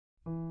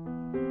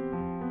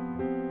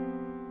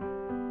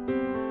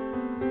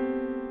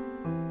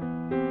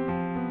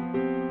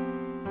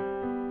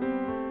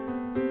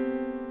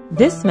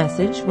This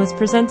message was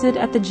presented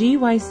at the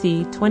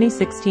GYC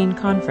 2016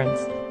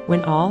 conference,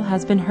 When All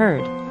Has Been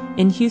Heard,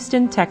 in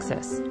Houston,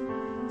 Texas.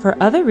 For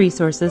other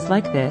resources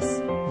like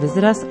this,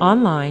 visit us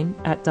online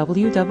at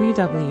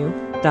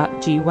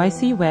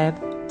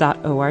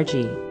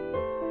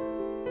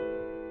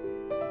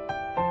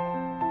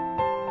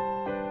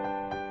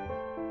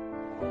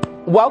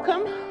www.gycweb.org.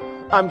 Welcome.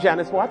 I'm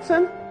Janice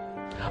Watson.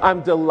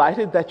 I'm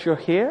delighted that you're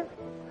here.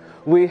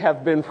 We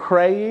have been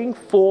praying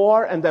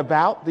for and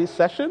about these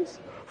sessions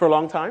for a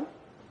long time,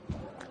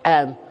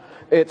 and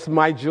it's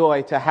my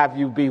joy to have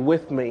you be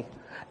with me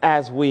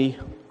as we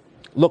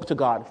look to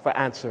God for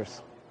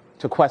answers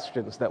to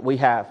questions that we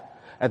have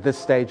at this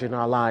stage in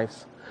our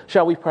lives.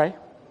 Shall we pray?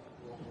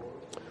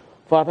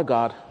 Father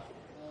God,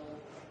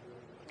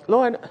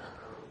 Lord,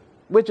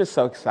 we're just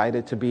so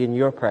excited to be in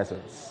your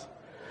presence.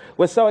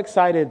 We're so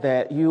excited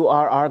that you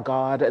are our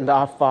God and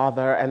our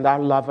Father and our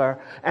lover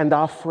and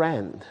our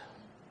friend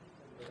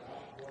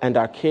and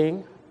our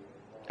King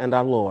and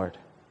our Lord.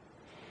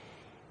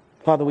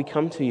 Father, we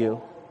come to you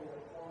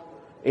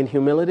in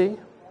humility,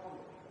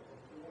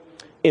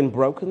 in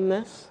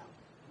brokenness,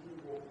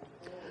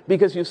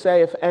 because you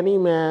say, if any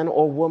man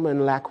or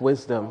woman lack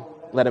wisdom,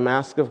 let him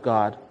ask of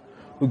God,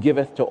 who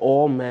giveth to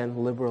all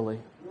men liberally,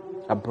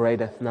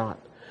 upbraideth not.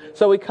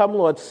 So we come,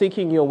 Lord,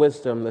 seeking your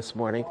wisdom this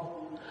morning.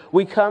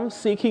 We come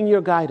seeking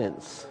your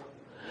guidance.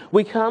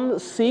 We come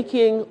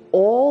seeking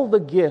all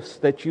the gifts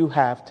that you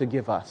have to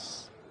give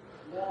us.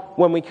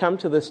 When we come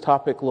to this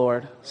topic,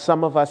 Lord,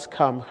 some of us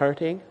come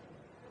hurting.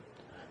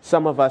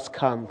 Some of us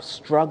come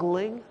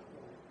struggling.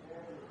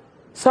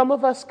 Some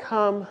of us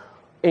come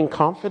in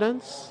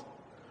confidence,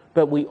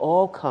 but we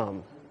all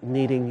come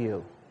needing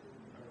you.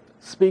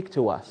 Speak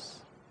to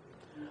us.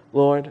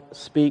 Lord,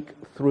 speak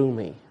through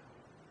me.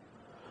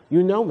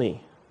 You know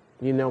me.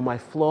 You know my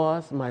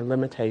flaws, my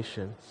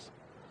limitations.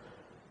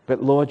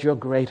 But Lord, you're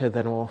greater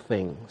than all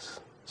things.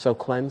 So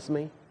cleanse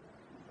me,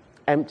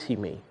 empty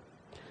me.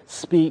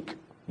 Speak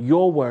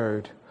your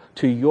word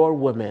to your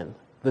women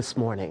this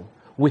morning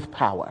with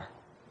power.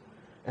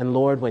 And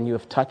Lord, when you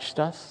have touched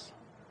us,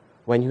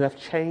 when you have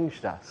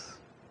changed us,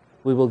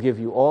 we will give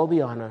you all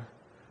the honor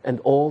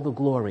and all the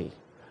glory,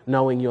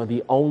 knowing you're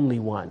the only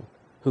one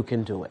who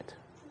can do it.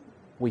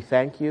 We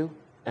thank you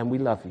and we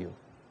love you.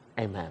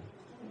 Amen.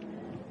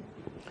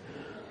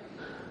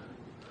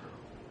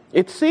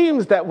 It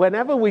seems that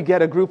whenever we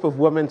get a group of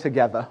women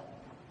together,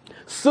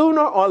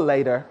 sooner or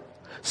later,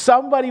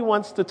 somebody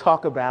wants to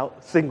talk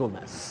about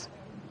singleness.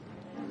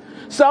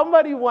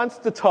 Somebody wants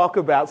to talk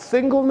about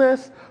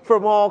singleness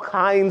from all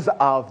kinds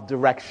of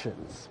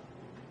directions.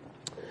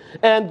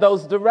 And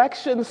those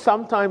directions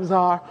sometimes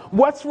are,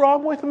 what's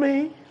wrong with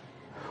me?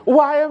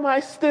 Why am I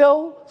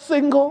still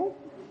single?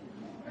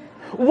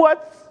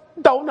 What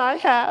don't I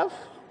have?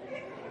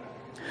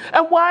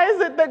 And why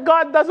is it that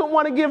God doesn't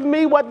want to give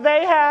me what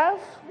they have?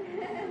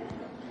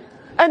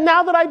 And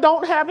now that I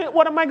don't have it,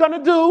 what am I going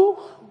to do?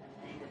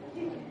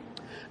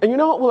 And you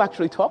know what we'll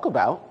actually talk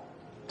about,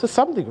 to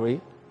some degree,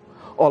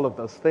 all of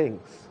those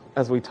things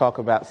as we talk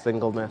about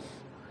singleness.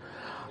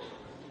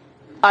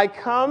 I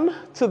come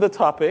to the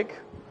topic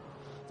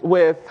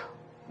with,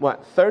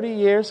 30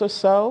 years or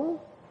so?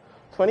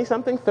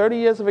 20-something, 30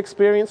 years of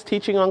experience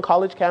teaching on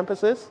college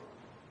campuses.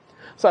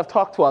 So I've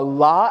talked to a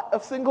lot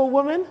of single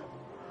women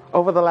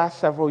over the last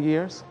several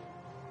years.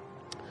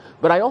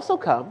 But I also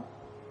come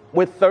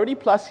with 30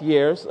 plus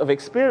years of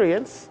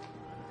experience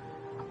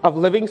of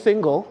living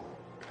single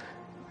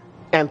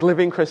and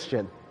living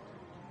Christian.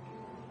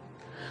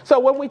 So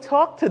when we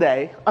talk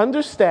today,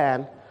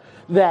 understand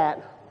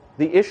that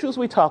the issues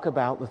we talk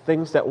about, the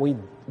things that we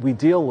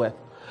deal with,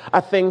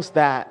 are things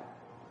that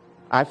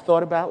I've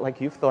thought about, like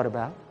you've thought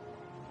about,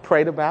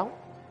 prayed about,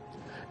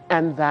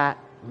 and that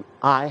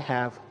I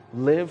have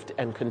lived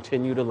and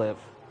continue to live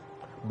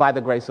by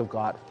the grace of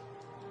God.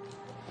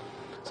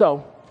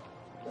 So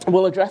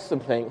we'll address some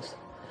things.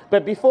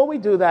 But before we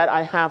do that,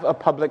 I have a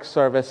public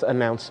service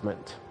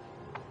announcement.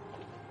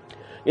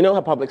 You know,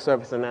 a public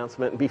service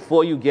announcement,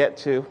 before you get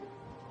to,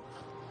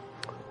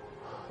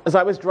 as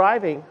I was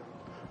riding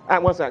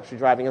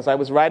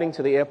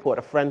to the airport,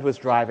 a friend was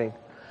driving.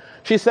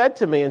 She said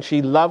to me, and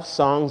she loves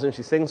songs and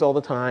she sings all the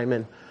time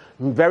and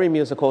very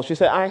musical, she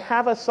said, I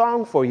have a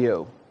song for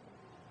you.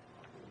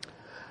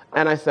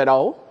 And I said,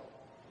 oh?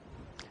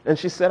 And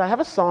she said, I have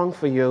a song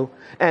for you,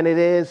 and it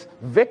is,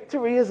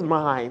 Victory is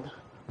Mine,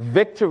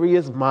 Victory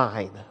is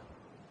Mine.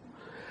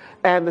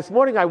 And this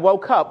morning I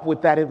woke up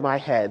with that in my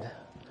head.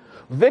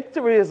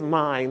 Victory is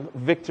mine,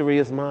 victory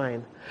is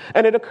mine.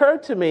 And it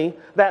occurred to me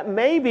that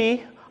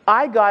maybe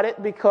I got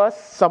it because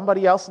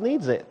somebody else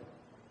needs it.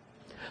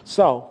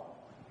 So,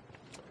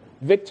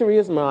 victory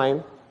is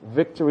mine,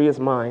 victory is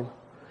mine.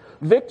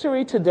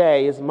 Victory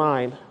today is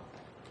mine.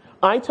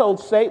 I told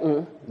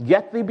Satan,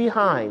 get thee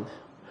behind,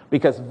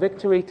 because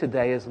victory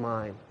today is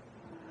mine.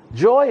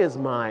 Joy is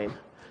mine.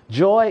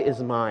 Joy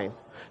is mine.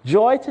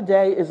 Joy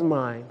today is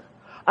mine.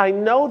 I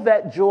know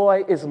that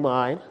joy is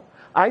mine.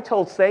 I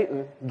told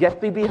Satan,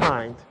 get thee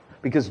behind,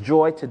 because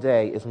joy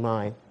today is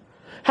mine.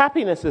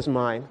 Happiness is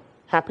mine.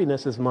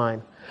 Happiness is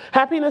mine.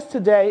 Happiness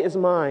today is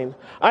mine.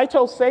 I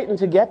told Satan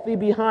to get thee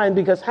behind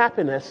because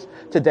happiness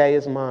today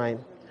is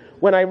mine.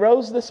 When I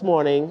rose this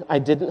morning, I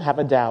didn't have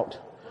a doubt.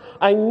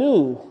 I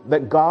knew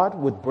that God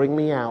would bring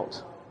me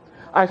out.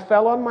 I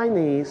fell on my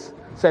knees,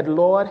 said,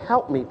 Lord,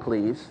 help me,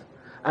 please.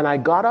 And I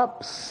got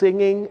up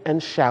singing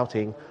and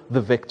shouting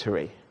the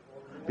victory,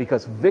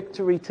 because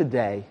victory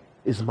today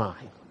is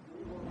mine.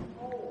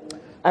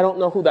 I don't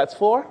know who that's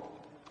for,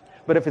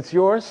 but if it's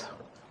yours,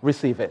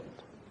 receive it.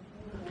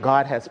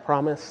 God has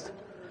promised,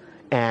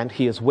 and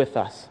he is with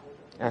us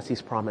as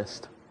he's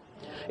promised.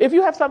 If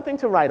you have something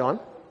to write on,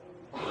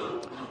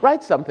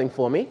 write something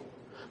for me.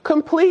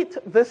 Complete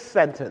this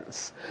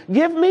sentence.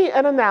 Give me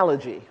an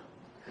analogy.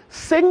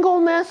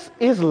 Singleness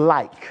is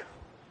like.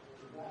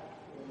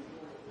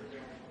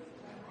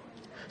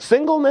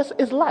 Singleness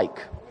is like.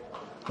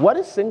 What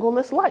is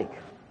singleness like?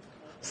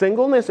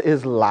 Singleness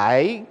is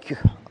like.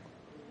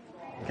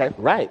 Okay,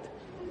 right.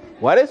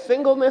 What is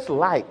singleness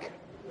like?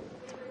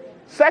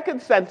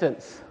 Second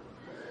sentence.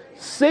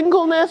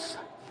 Singleness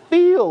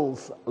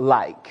feels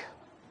like.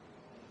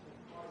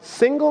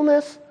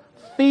 Singleness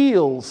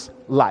feels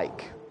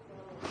like.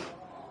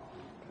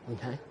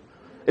 Okay.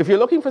 If you're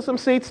looking for some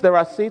seats, there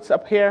are seats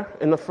up here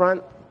in the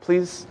front.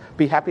 Please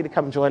be happy to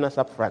come join us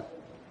up front.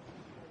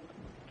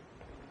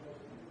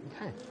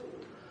 Okay.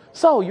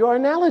 So, your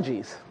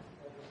analogies.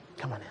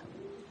 Come on in.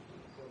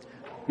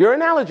 Your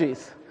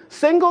analogies.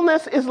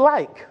 Singleness is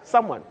like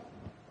someone.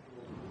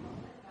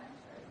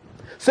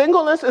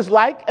 Singleness is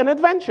like an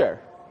adventure.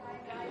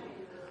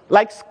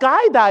 Like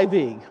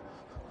skydiving.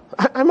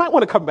 I might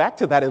want to come back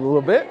to that in a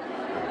little bit.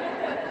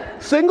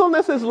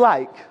 Singleness is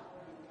like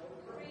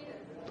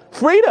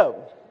freedom.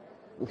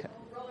 Okay.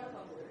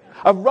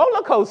 A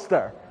roller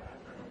coaster.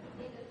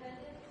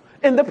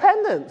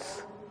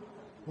 Independence.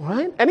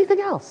 Right? Anything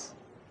else?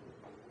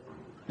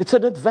 It's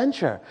an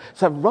adventure.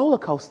 It's a roller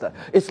coaster.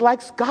 It's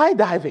like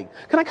skydiving.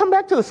 Can I come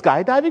back to the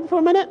skydiving for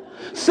a minute?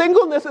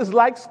 Singleness is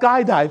like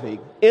skydiving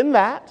in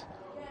that. You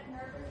get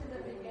nervous in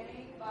the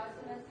beginning, but as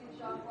soon as you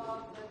jump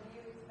off, the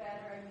view is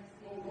better and you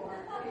see more.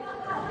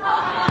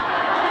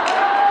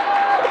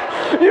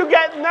 You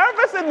get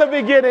nervous in the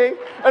beginning,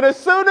 and as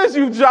soon as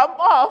you jump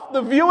off,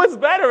 the view is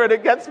better and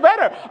it gets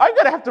better. I'm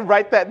going to have to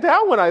write that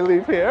down when I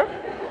leave here.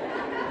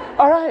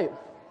 All right.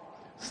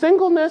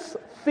 Singleness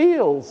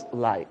feels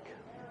like.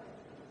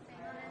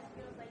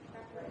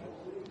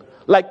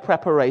 Like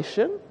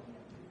preparation.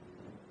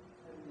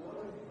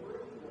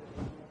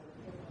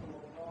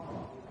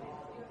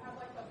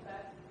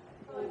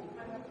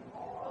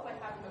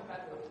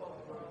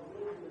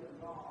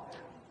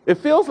 It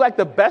feels like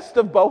the best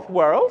of both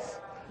worlds.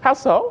 How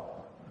so?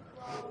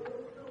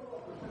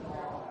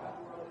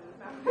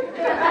 But it's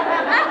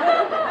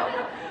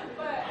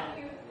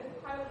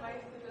kind of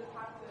nice to just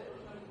have to,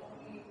 you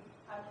only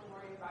have to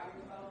worry about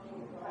yourself.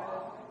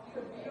 You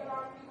can be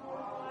around people when you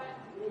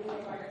want, you can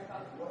be by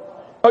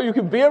yourself. Oh, you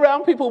can be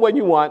around people when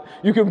you want.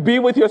 You can be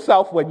with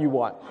yourself when you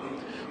want.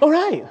 All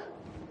right.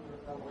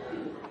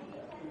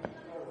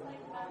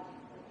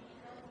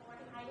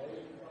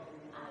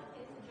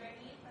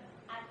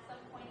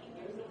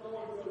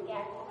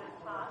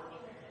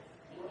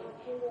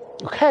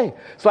 Okay,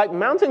 it's like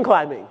mountain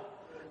climbing.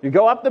 You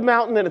go up the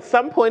mountain, and at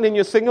some point in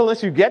your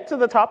singleness, you get to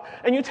the top,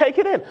 and you take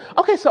it in.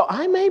 Okay, so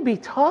I may be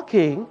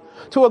talking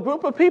to a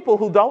group of people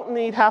who don't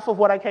need half of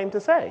what I came to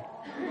say.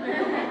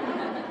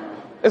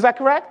 Is that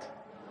correct?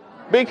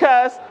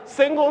 Because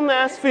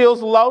singleness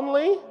feels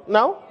lonely?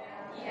 No?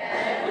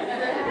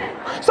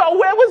 Yes. So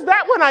where was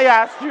that when I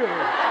asked you?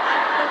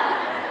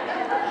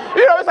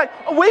 You know, it's like,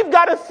 we've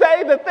got to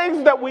say the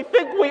things that we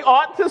think we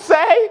ought to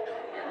say.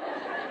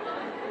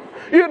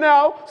 You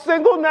know,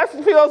 singleness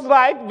feels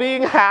like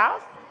being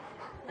half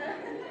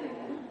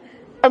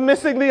and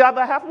missing the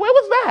other half. Where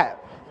was that?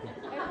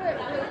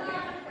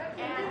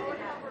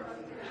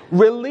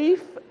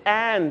 Relief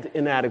and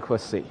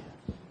inadequacy.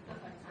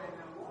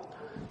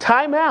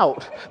 Time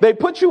out. They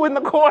put you in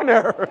the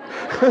corner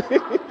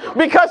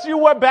because you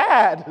were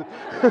bad.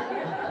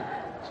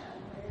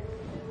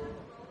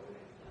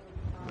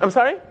 I'm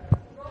sorry?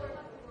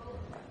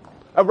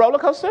 A roller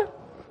coaster?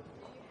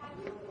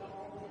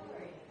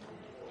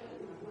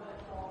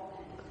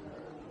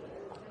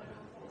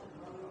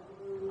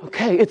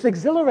 Okay, it's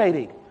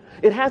exhilarating.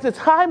 It has its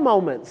high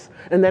moments,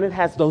 and then it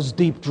has those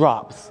deep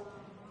drops.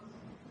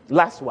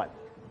 Last one.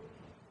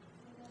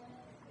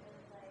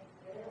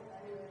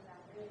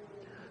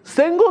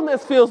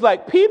 Singleness feels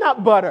like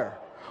peanut butter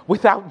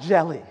without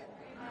jelly.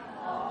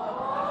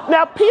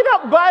 Now,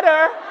 peanut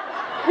butter,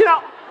 you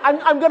know,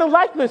 I'm going to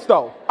like this,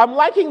 though. I'm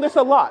liking this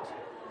a lot.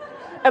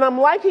 And I'm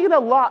liking it a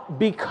lot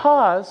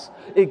because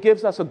it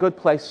gives us a good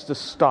place to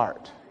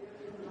start.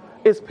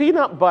 Is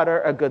peanut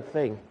butter a good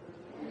thing?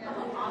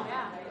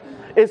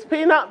 Is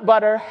peanut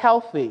butter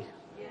healthy?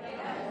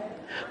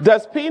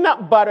 Does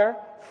peanut butter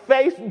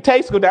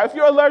taste good? Now, if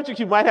you're allergic,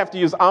 you might have to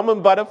use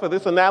almond butter for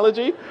this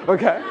analogy.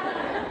 Okay.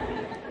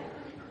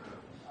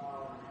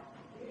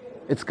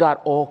 It's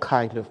got all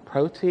kinds of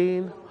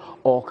protein,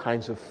 all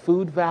kinds of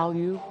food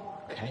value.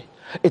 Okay.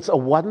 It's a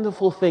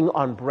wonderful thing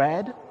on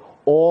bread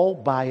all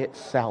by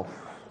itself.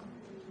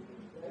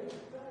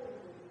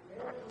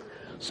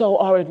 So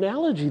our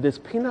analogy, this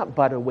peanut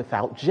butter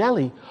without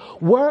jelly,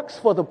 works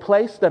for the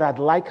place that I'd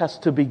like us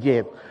to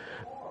begin.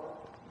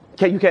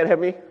 You can't hear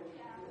me?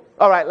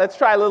 All right, let's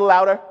try a little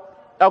louder.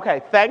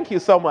 Okay, thank you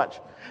so much.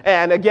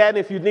 And again,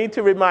 if you need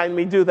to remind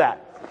me, do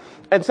that.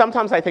 And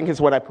sometimes I think it's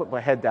when I put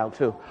my head down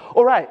too.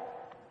 All right,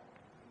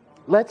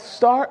 let's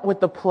start with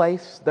the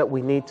place that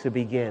we need to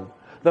begin.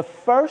 The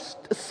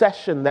first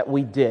session that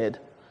we did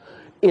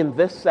in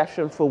this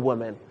session for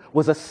women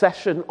was a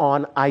session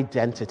on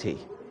identity.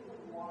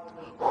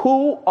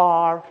 Who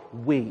are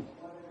we?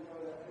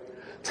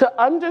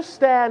 To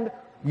understand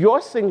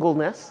your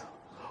singleness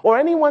or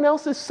anyone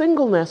else's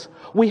singleness,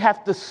 we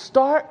have to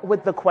start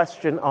with the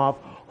question of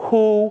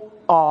who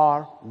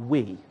are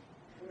we?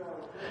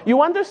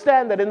 You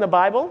understand that in the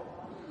Bible,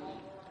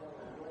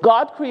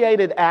 God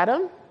created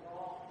Adam,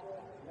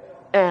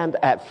 and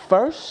at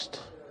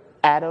first,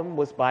 Adam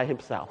was by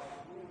himself.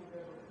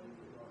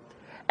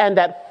 And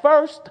at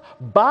first,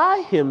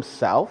 by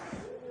himself,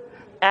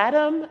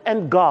 Adam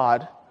and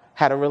God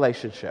had a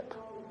relationship.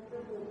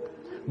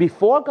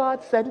 Before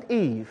God sent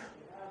Eve,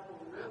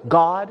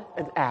 God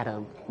and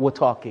Adam were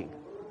talking.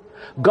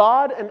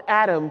 God and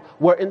Adam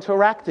were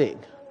interacting.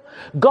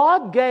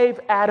 God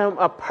gave Adam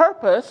a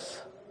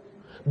purpose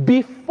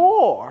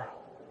before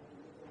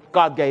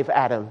God gave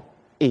Adam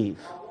Eve.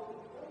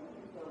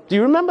 Do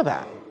you remember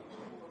that?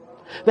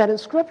 That in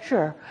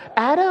Scripture,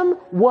 Adam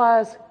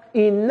was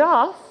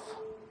enough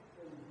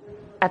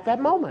at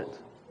that moment.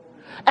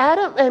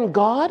 Adam and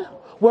God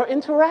were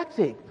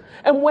interacting.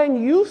 And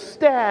when you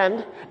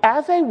stand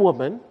as a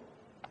woman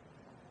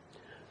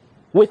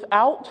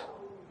without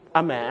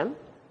a man,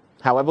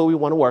 however we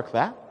want to work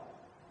that,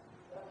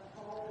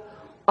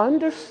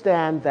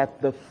 understand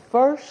that the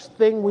first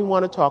thing we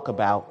want to talk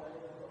about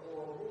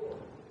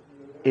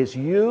is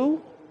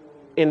you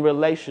in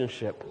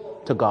relationship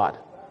to God.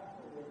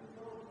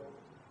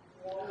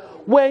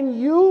 When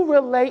you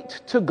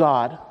relate to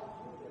God,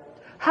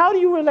 how do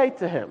you relate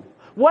to Him?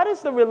 What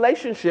is the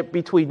relationship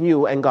between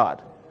you and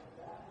God?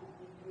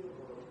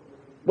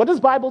 What does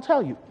the Bible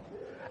tell you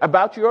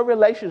about your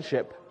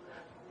relationship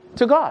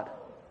to God?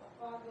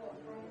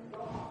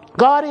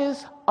 God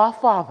is our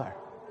Father.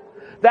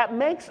 That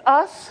makes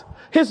us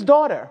His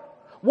daughter.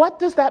 What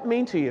does that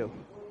mean to you?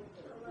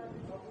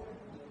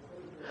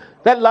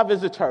 That love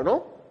is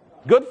eternal.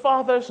 Good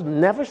fathers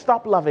never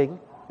stop loving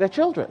their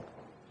children.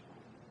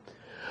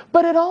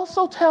 But it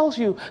also tells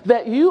you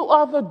that you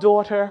are the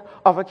daughter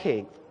of a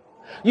king.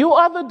 You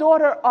are the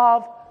daughter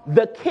of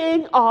the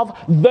King of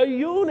the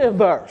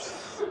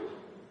universe.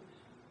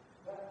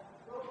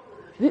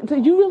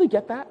 Do you really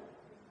get that?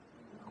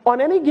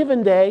 On any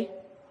given day,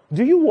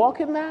 do you walk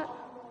in that?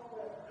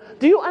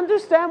 Do you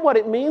understand what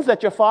it means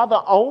that your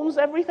Father owns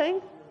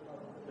everything?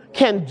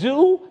 Can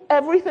do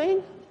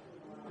everything?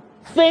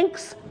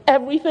 Thinks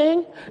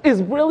everything?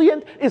 Is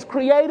brilliant? Is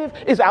creative?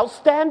 Is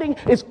outstanding?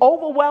 Is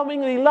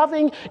overwhelmingly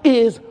loving?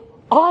 Is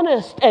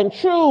honest and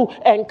true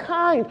and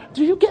kind?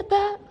 Do you get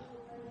that?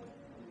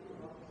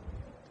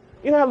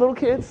 You know how little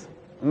kids?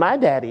 My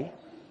daddy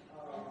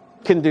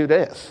can do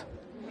this.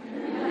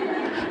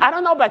 I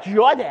don't know about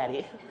your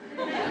daddy,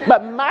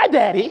 but my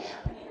daddy.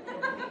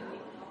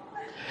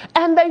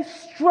 And they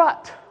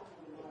strut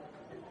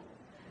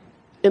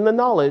in the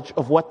knowledge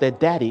of what their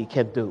daddy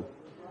can do.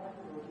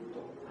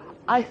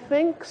 I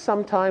think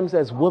sometimes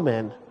as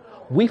women,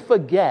 we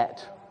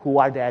forget who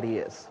our daddy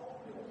is.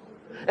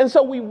 And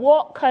so we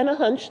walk kind of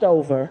hunched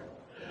over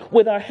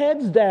with our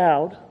heads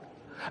down,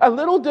 a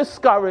little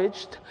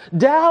discouraged,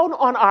 down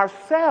on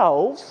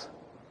ourselves.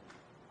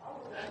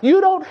 You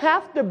don't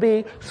have to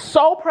be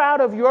so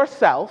proud of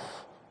yourself.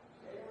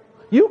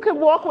 You can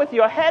walk with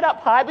your head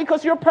up high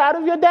because you're proud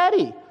of your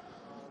daddy.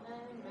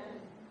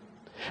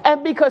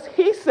 And because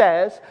he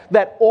says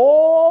that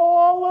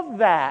all of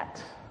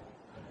that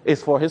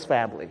is for his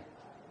family.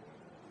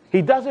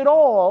 He does it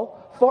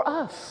all for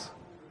us.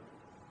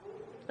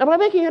 Am I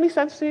making any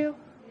sense to you?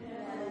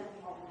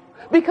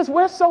 Because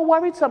we're so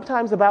worried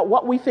sometimes about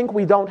what we think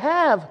we don't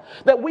have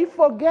that we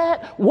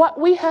forget what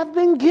we have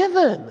been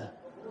given.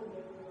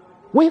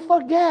 We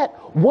forget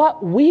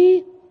what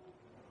we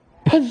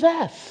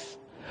possess.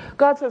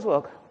 God says,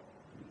 look,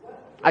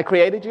 I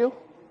created you.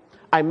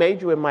 I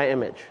made you in my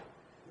image.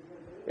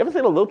 You ever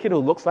seen a little kid who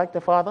looks like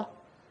their father?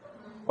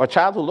 Or a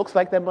child who looks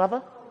like their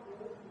mother?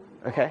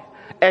 Okay.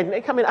 And they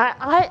come in,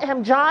 I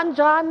am John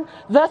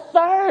the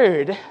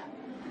Third.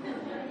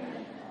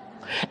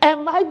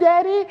 And my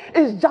daddy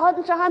is John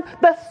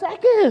the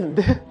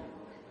Second.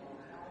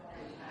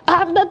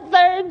 I'm the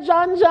third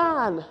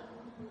John.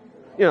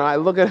 You know, I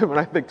look at him and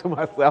I think to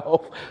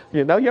myself,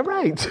 you know, you're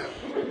right.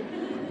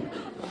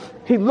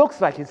 He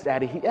looks like his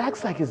daddy. He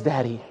acts like his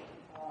daddy.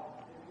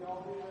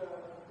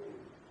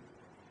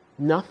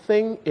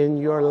 Nothing in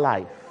your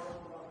life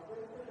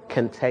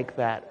can take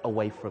that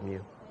away from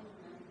you.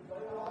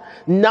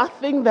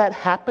 Nothing that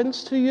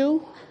happens to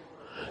you,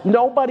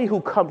 nobody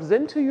who comes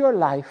into your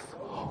life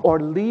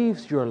or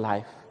leaves your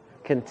life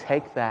can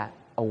take that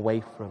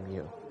away from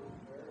you.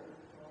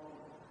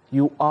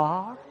 You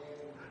are,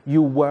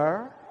 you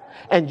were,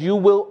 and you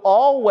will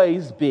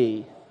always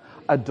be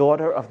a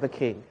daughter of the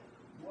King.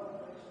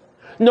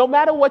 No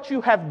matter what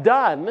you have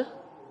done,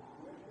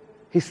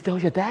 he's still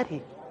your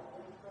daddy.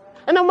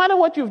 And no matter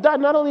what you've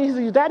done, not only is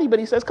he your daddy, but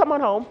he says, come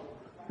on home.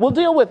 We'll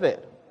deal with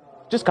it.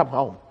 Just come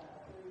home.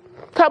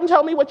 Come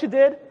tell me what you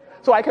did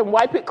so I can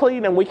wipe it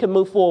clean and we can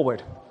move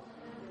forward.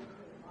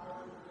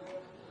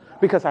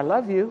 Because I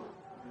love you.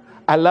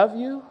 I love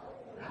you.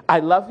 I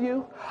love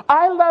you.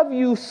 I love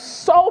you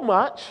so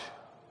much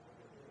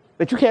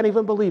that you can't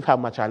even believe how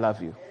much I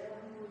love you.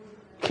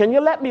 Can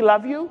you let me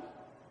love you?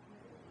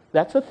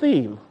 That's a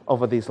theme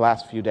over these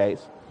last few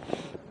days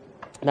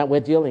that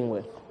we're dealing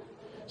with.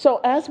 So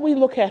as we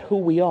look at who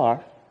we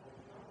are,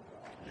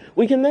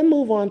 we can then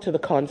move on to the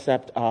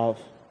concept of,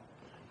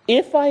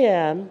 if I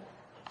am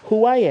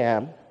who I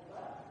am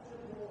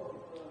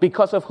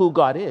because of who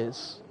God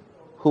is,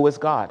 who is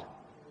God?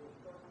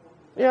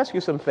 Let me ask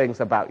you some things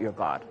about your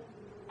God.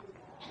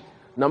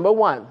 Number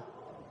one,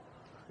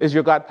 is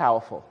your God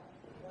powerful?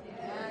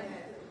 Yes.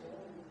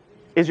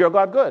 Is your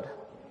God good?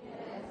 Yes.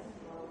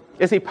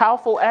 Is he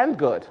powerful and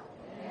good?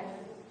 Yes.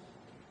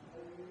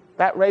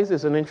 That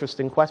raises an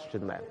interesting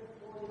question then.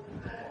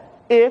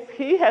 If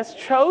he has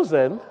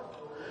chosen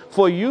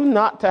for you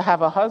not to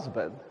have a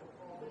husband,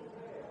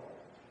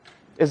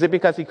 is it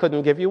because he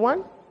couldn't give you one?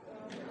 No.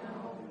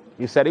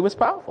 You said he was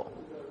powerful.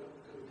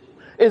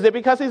 Is it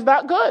because he's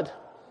not good?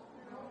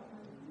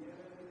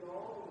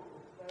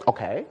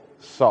 Okay,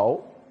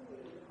 so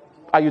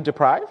are you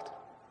deprived?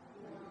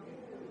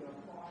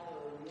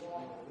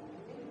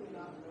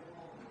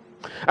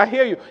 I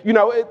hear you.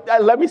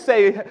 Let me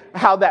say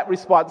how that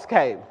response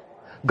came.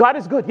 God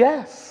is good,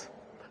 yes.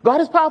 God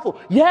is powerful,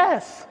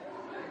 yes.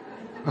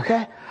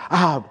 Okay,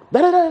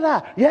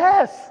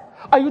 yes.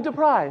 Are you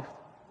deprived?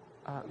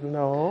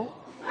 No.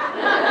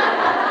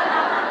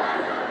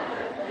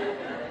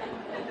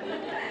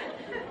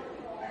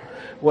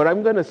 What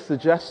I'm going to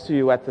suggest to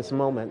you at this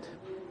moment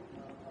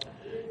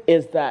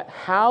is that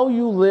how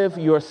you live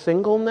your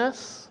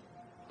singleness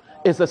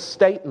is a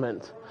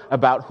statement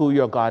about who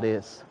your God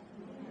is.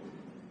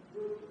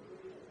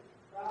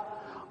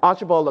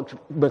 Archibald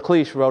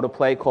MacLeish wrote a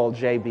play called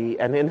J.B.,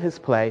 and in his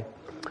play,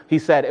 he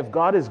said, if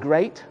God is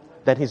great,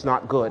 then he's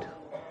not good.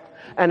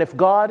 And if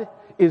God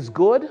is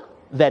good,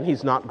 then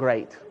he's not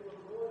great.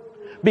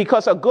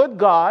 Because a good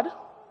God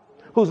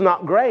who's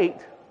not great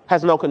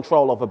has no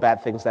control over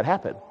bad things that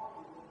happen.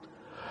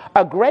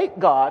 A great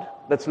God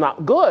that's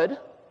not good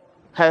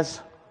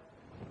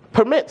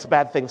permits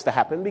bad things to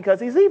happen because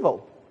he's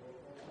evil.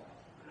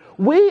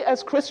 We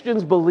as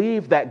Christians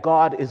believe that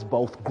God is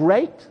both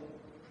great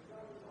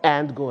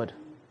and good.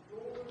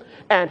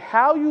 And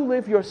how you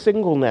live your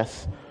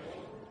singleness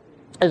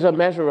is a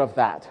measure of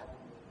that.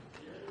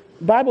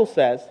 The Bible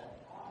says,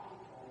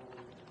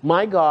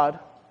 my God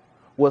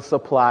will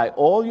supply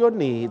all your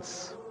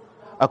needs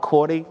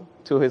according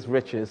to his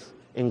riches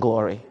in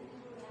glory.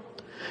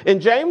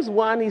 In James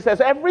 1, he says,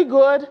 every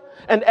good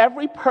and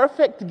every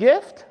perfect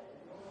gift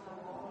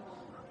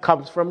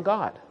comes from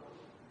God.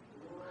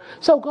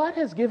 So God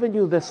has given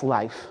you this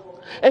life.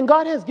 And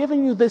God has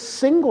given you this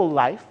single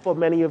life for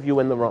many of you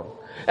in the room.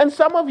 And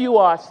some of you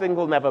are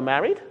single, never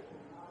married.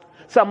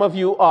 Some of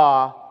you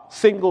are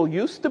single,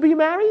 used to be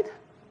married.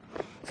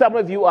 Some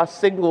of you are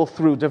single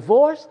through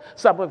divorce.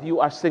 Some of you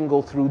are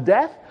single through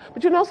death.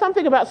 But you know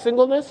something about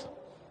singleness?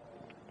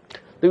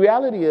 The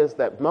reality is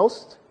that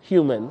most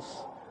humans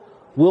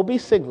will be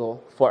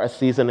single for a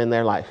season in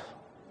their life.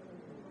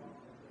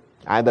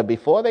 Either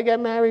before they get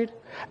married,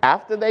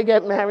 after they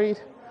get married,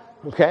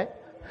 okay?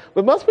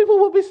 But most people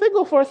will be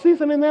single for a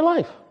season in their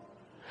life.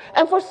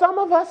 And for some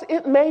of us,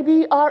 it may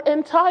be our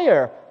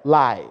entire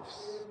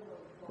lives.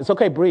 It's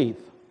okay, breathe.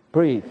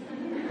 You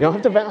don't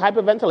have to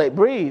hyperventilate,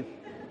 breathe.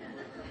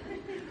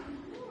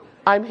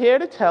 I'm here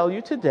to tell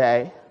you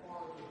today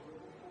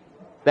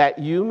that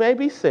you may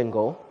be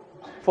single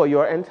for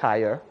your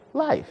entire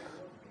life.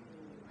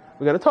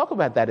 We're going to talk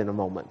about that in a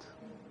moment.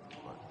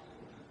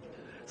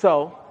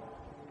 So,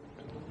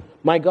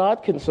 my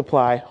God can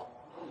supply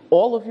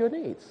all of your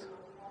needs.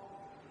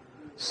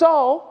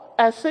 So,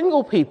 as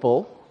single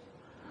people,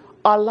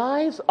 our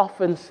lives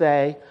often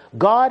say,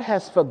 God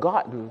has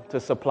forgotten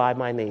to supply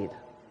my need.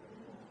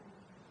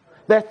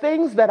 There are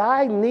things that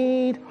I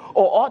need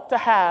or ought to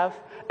have,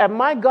 and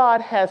my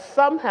God has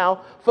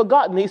somehow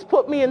forgotten. He's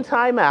put me in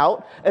time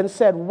out and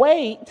said,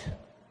 wait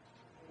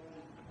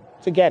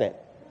to get it.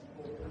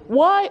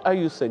 Why are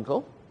you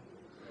single?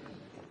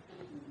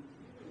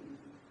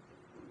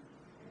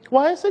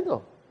 Why are you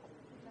single?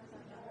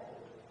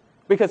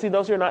 Because he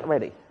knows you're not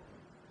ready.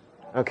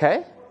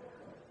 Okay?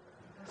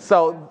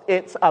 So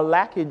it's a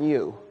lack in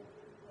you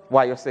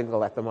why you're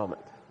single at the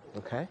moment.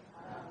 Okay?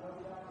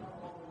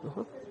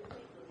 Mm-hmm.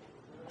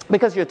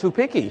 Because you're too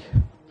picky.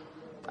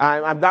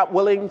 I'm not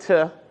willing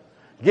to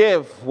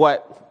give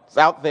what's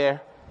out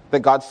there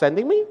that God's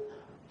sending me.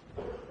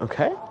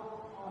 Okay?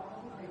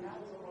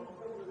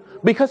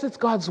 Because it's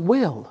God's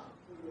will.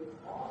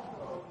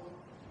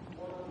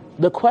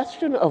 The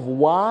question of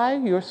why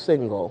you're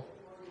single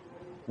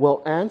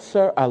will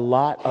answer a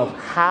lot of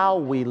how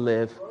we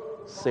live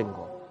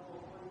single.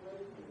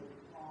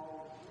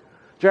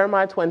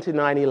 Jeremiah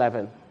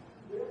 29:11.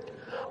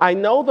 I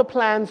know the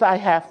plans I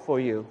have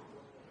for you,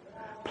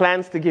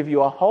 plans to give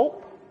you a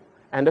hope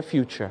and a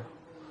future,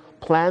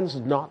 plans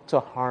not to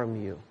harm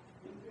you.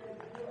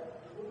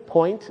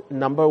 Point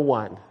number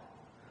 1.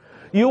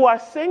 You are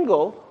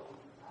single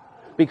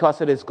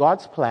because it is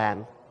God's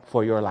plan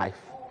for your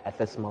life at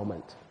this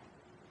moment.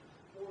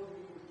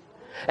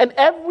 And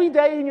every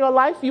day in your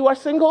life you are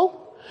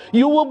single,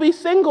 you will be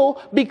single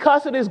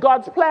because it is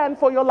God's plan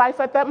for your life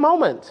at that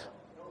moment.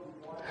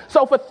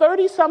 So for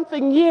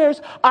 30-something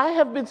years, I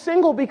have been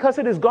single because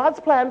it is God's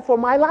plan for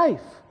my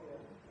life.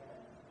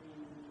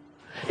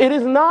 It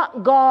is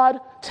not God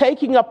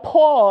taking a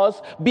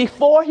pause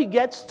before he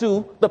gets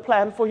to the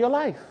plan for your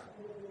life.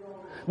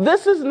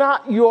 This is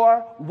not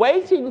your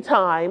waiting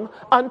time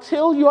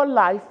until your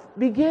life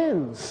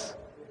begins.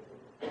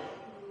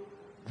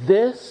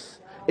 This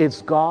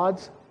is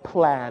God's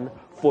plan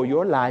for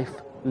your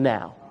life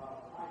now.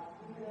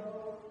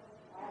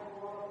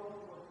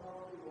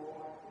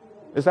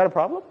 Is that a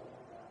problem?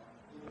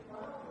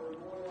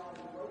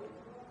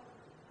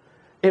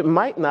 It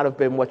might not have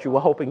been what you were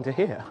hoping to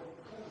hear.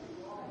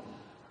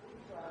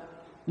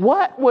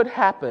 What would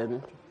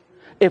happen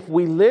if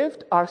we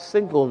lived our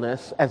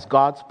singleness as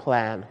God's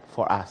plan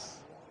for us?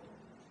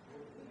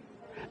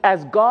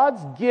 As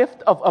God's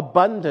gift of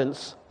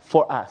abundance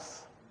for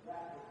us.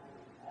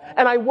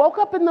 And I woke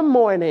up in the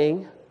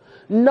morning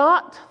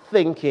not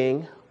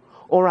thinking,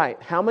 all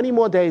right, how many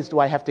more days do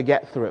I have to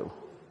get through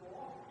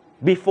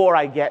before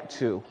I get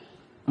to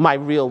my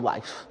real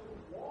life?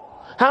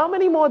 How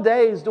many more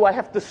days do I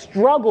have to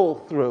struggle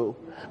through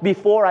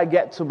before I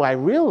get to my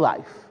real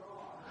life?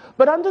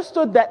 But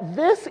understood that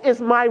this is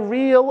my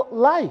real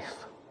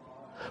life.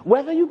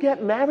 Whether you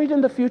get married in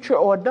the future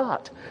or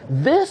not,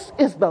 this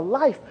is the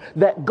life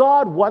that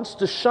God wants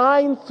to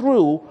shine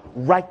through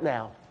right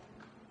now.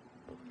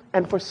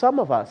 And for some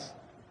of us,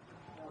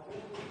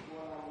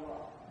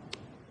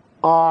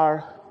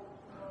 our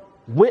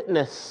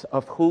witness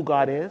of who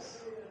God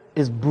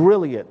is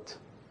brilliant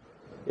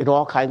in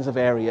all kinds of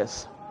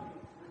areas.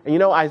 And you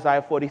know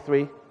Isaiah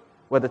 43,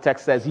 where the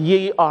text says,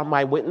 ye are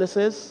my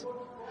witnesses.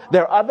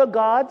 There are other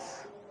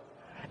gods,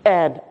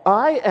 and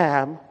I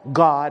am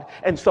God,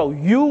 and so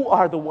you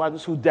are the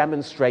ones who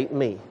demonstrate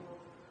me.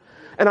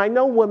 And I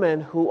know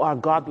women who are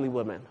godly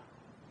women,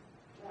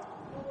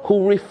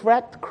 who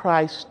reflect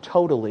Christ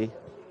totally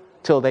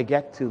till they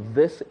get to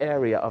this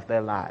area of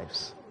their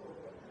lives.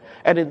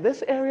 And in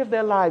this area of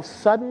their lives,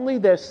 suddenly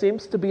there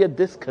seems to be a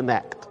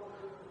disconnect.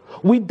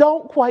 We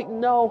don't quite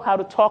know how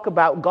to talk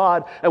about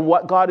God and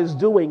what God is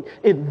doing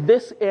in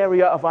this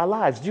area of our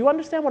lives. Do you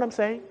understand what I'm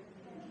saying?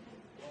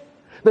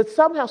 That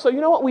somehow, so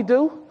you know what we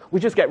do? We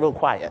just get real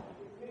quiet.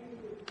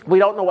 We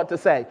don't know what to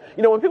say.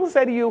 You know, when people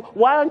say to you,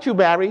 why aren't you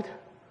married?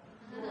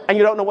 And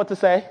you don't know what to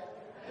say.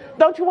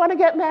 Don't you want to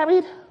get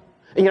married?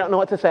 And you don't know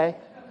what to say.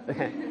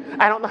 Okay.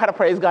 I don't know how to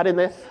praise God in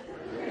this.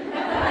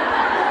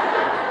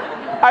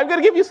 I'm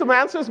going to give you some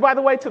answers, by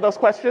the way, to those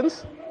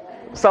questions.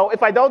 So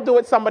if I don't do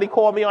it, somebody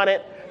call me on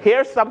it.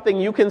 Here's something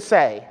you can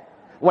say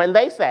when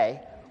they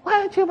say,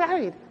 why aren't you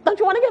married? Don't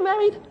you want to get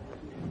married?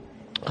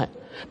 Okay.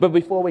 But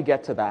before we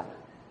get to that,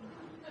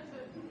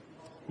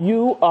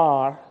 you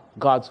are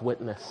God's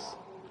witness.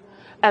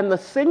 And the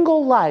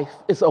single life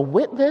is a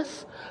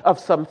witness of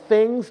some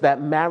things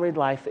that married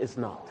life is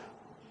not.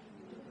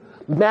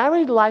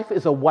 Married life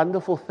is a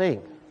wonderful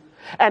thing.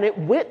 And it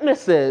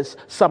witnesses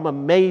some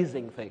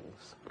amazing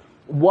things.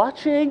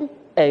 Watching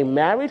a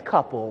married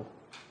couple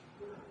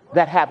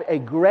that have a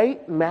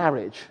great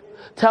marriage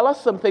tell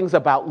us some things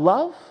about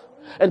love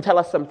and tell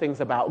us some things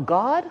about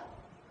God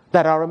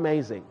that are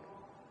amazing.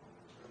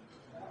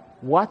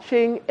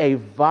 Watching a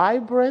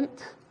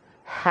vibrant,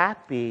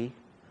 happy,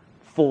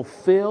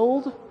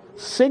 fulfilled,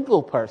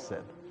 single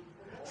person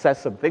says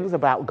some things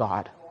about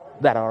God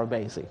that are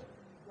amazing.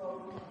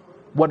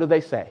 What do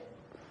they say?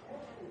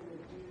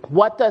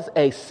 What does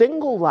a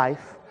single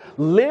life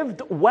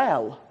lived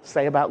well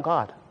say about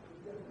God?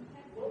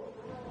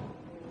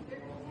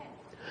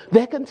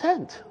 They're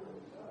content.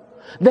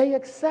 They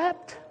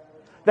accept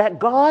that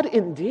God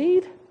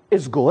indeed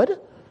is good,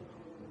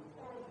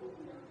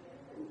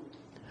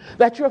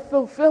 that you're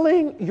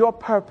fulfilling your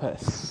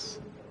purpose.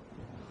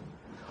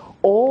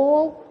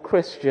 All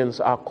Christians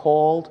are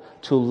called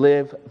to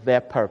live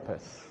their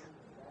purpose,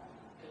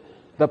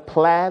 the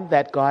plan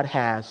that God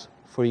has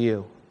for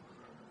you.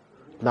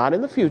 Not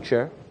in the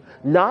future,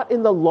 not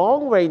in the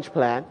long-range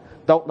plan,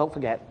 don't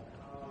forget,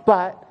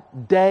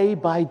 but day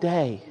by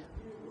day.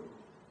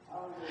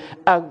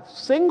 A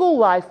single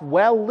life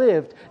well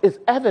lived is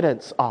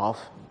evidence of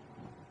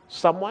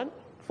someone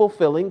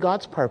fulfilling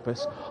God's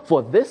purpose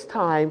for this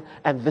time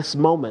and this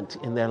moment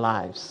in their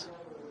lives.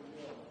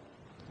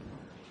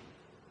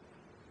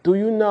 Do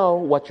you know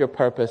what your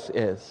purpose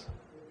is?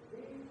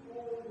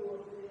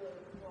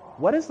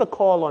 What is the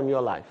call on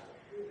your life?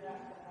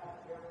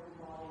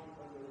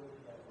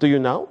 Do you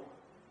know?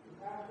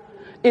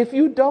 If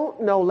you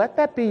don't know, let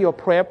that be your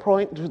prayer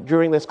point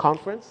during this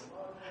conference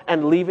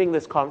and leaving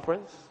this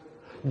conference.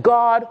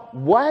 God,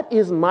 what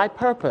is my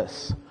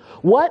purpose?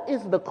 What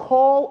is the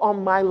call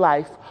on my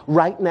life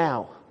right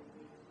now?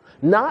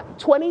 Not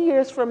 20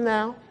 years from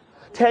now,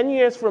 10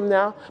 years from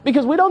now,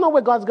 because we don't know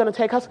where God's going to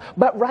take us,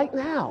 but right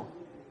now.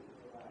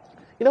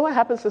 You know what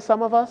happens to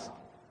some of us?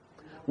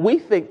 We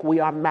think we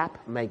are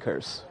map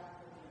makers,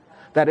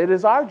 that it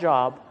is our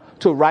job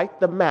to write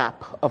the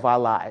map of our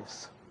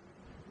lives.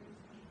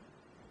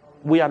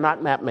 We are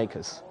not map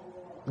makers.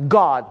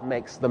 God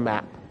makes the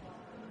map.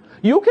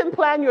 You can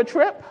plan your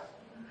trip,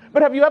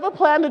 but have you ever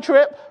planned a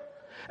trip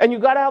and you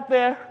got out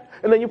there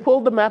and then you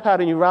pulled the map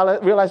out and you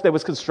realized there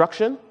was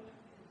construction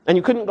and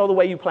you couldn't go the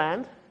way you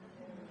planned?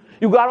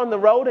 You got on the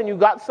road and you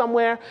got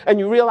somewhere and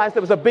you realized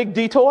there was a big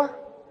detour?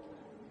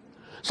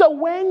 So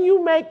when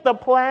you make the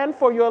plan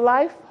for your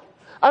life,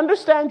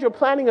 understand you're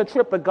planning a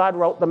trip, but God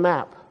wrote the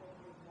map.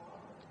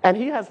 And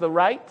he has the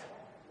right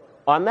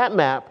on that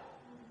map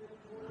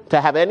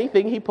to have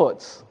anything he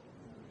puts.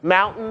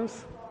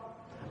 Mountains,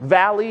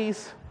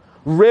 valleys,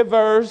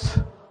 rivers,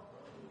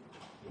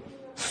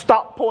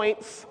 stop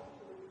points.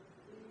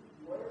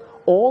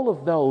 All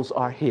of those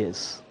are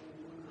his.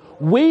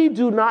 We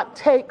do not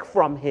take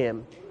from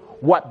him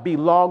what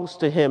belongs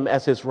to him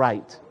as his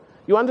right.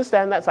 You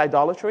understand that's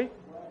idolatry?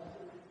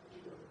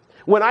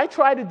 When I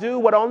try to do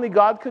what only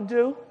God could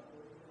do,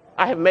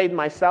 I have made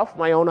myself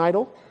my own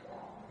idol.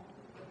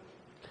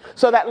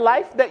 So that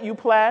life that you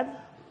planned,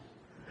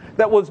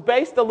 that was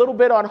based a little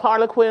bit on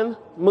Harlequin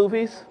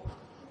movies,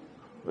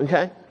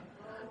 okay,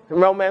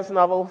 and romance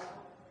novels,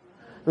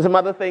 and some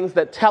other things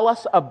that tell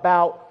us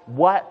about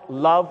what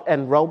love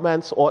and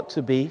romance ought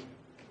to be.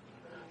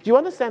 Do you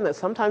understand that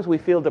sometimes we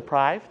feel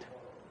deprived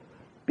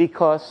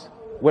because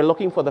we're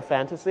looking for the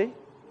fantasy?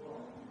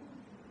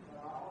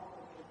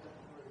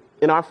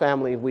 In our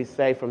family, we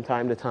say from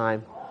time to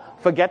time,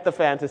 forget the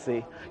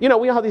fantasy. You know,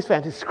 we all have these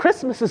fantasies.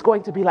 Christmas is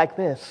going to be like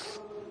this.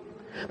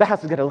 The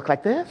house is going to look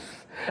like this.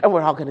 And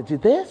we're all going to do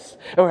this.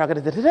 And we're all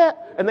going to do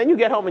that. And then you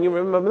get home and you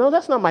remember, no,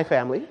 that's not my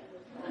family.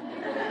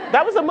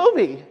 That was a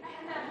movie.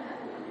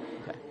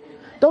 Okay.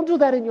 Don't do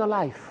that in your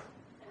life.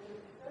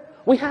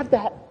 We have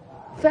that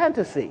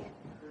fantasy.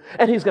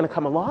 And he's going to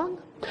come along.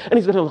 And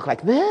he's going to look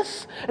like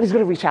this. And he's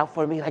going to reach out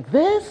for me like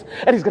this.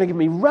 And he's going to give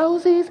me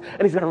rosies.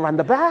 And he's going to run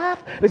the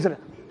bath. And he's going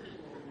to...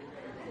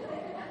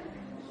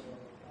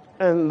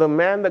 And the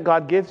man that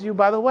God gives you,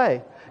 by the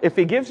way, if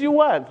he gives you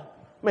one,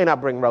 may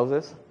not bring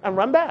roses and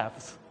run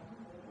baths.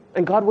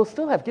 And God will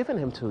still have given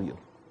him to you.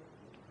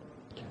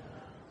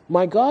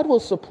 My God will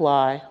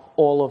supply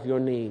all of your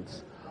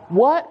needs.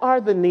 What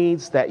are the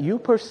needs that you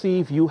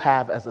perceive you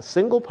have as a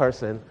single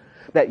person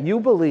that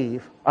you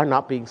believe are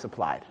not being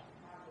supplied?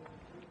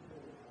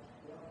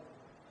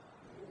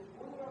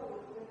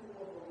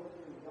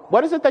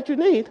 What is it that you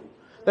need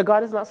that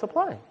God is not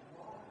supplying?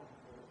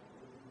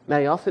 Now,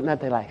 y'all sitting out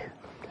there like,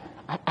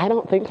 I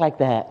don't think like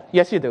that.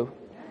 Yes, you do.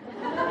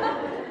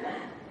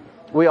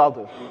 We all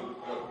do.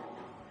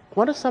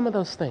 What are some of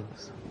those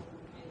things?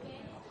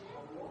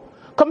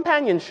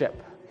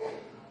 Companionship.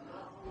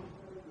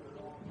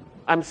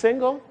 I'm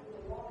single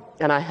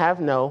and I have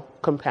no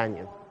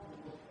companion.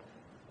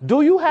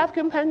 Do you have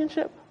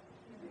companionship?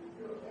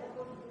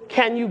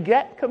 Can you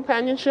get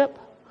companionship?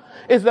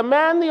 Is the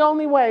man the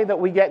only way that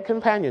we get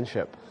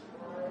companionship?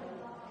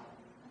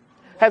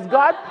 Has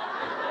God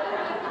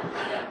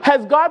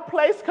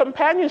placed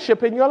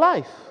companionship in your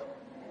life?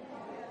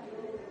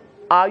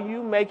 Are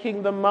you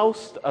making the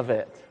most of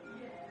it?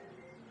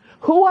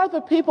 Who are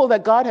the people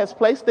that God has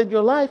placed in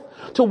your life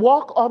to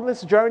walk on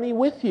this journey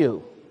with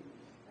you?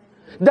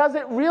 Does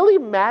it really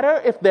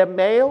matter if they're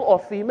male or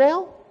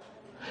female?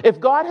 If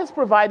God has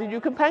provided you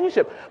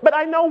companionship. But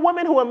I know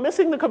women who are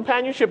missing the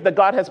companionship that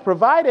God has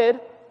provided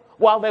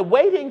while they're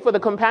waiting for the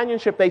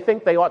companionship they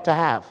think they ought to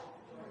have.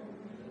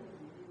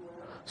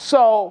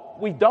 So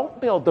we don't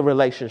build the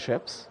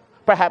relationships,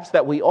 perhaps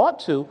that we ought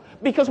to,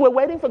 because we're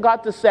waiting for God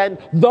to send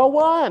the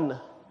one.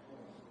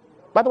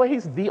 By the way,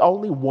 he's the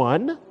only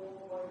one.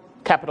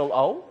 Capital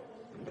O.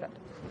 Okay.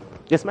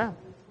 Yes, ma'am.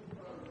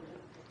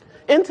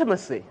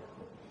 Intimacy.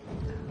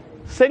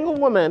 Single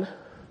women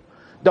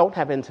don't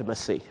have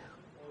intimacy.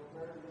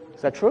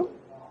 Is that true?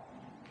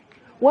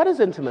 What is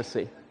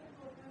intimacy?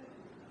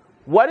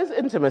 What is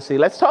intimacy?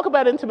 Let's talk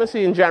about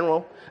intimacy in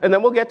general, and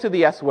then we'll get to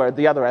the S word,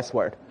 the other S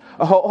word.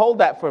 Hold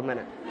that for a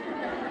minute.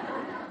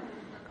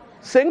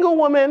 Single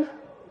women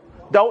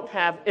don't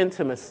have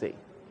intimacy.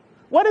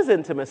 What is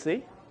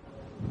intimacy?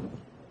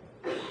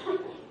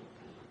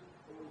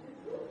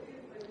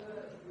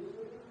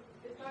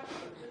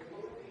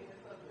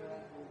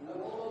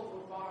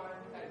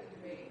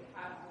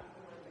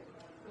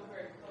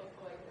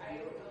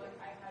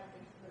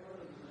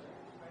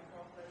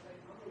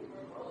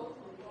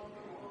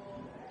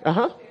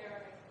 Uh-huh.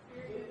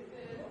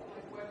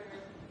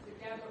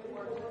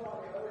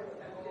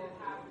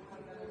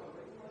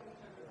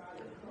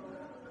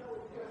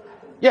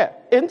 Yeah,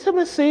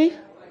 intimacy,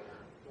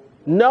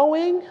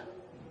 knowing,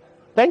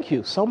 thank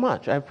you so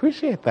much, I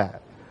appreciate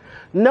that.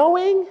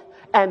 Knowing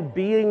and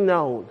being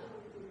known.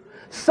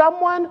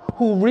 Someone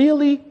who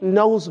really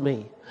knows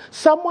me.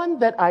 Someone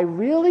that I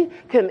really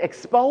can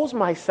expose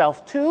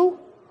myself to,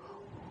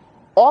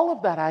 all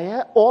that I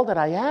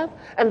am,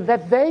 and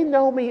that they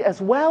know me as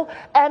well,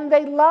 and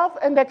they love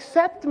and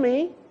accept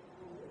me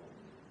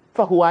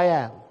for who I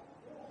am.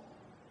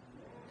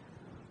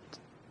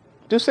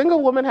 Do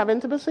single women have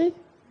intimacy?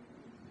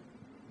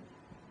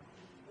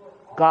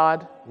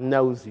 God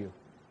knows you.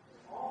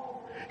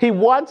 He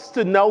wants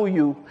to know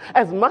you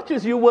as much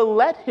as you will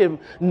let him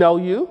know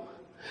you.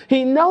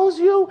 He knows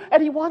you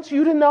and he wants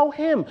you to know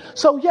him.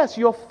 So yes,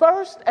 your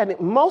first and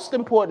most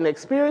important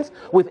experience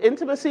with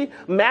intimacy,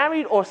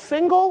 married or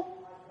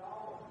single,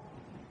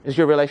 is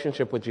your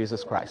relationship with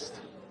Jesus Christ.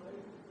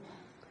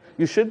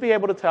 You should be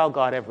able to tell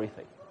God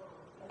everything.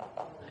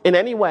 In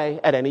any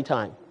way, at any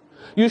time.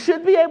 You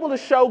should be able to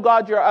show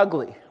God you're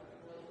ugly.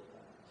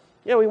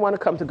 You know, we want to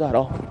come to God.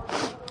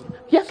 Oh,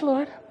 yes,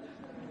 Lord.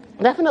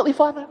 Definitely,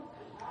 Father.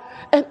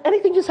 And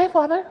anything you say,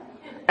 Father.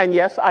 And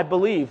yes, I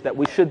believe that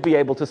we should be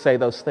able to say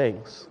those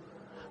things.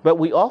 But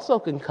we also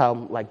can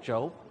come like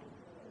Job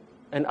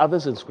and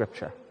others in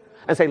Scripture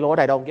and say, Lord,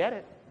 I don't get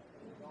it.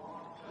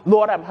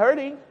 Lord, I'm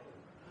hurting.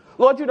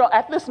 Lord, you know,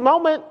 at this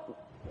moment,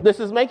 this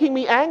is making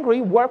me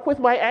angry. Work with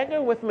my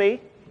anger with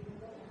me.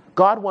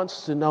 God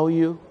wants to know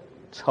you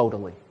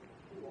totally.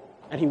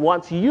 And he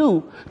wants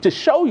you to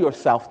show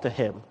yourself to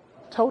him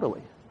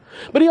totally.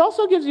 But he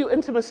also gives you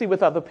intimacy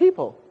with other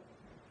people.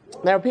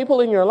 There are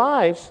people in your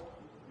lives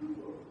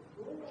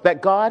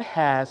that God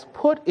has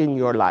put in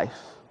your life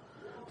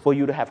for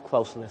you to have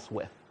closeness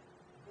with.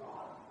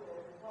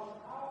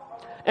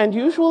 And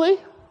usually,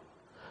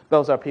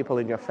 those are people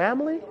in your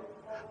family.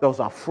 Those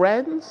are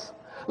friends.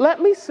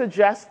 Let me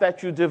suggest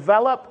that you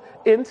develop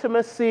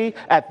intimacy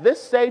at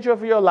this stage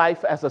of your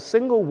life as a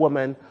single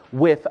woman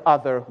with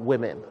other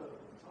women.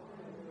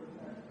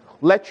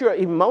 Let your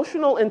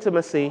emotional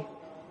intimacy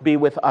be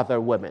with other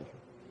women.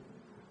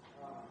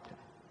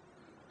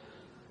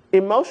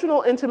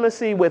 Emotional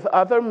intimacy with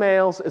other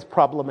males is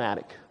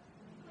problematic.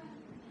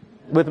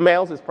 With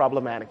males is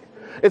problematic.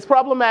 It's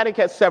problematic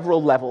at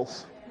several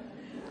levels.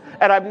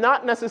 And I'm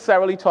not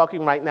necessarily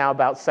talking right now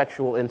about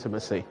sexual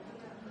intimacy.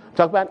 I'm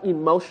talking about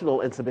emotional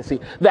intimacy,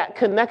 that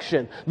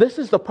connection. This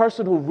is the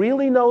person who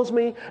really knows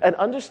me and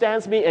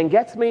understands me and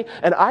gets me,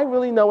 and I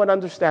really know and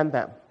understand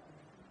them.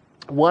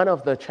 One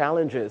of the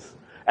challenges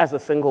as a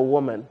single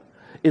woman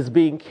is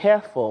being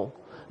careful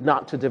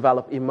not to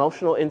develop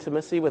emotional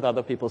intimacy with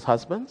other people's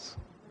husbands.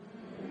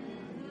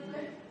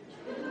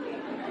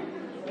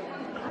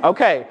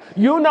 Okay,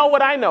 you know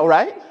what I know,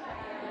 right?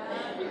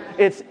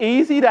 It's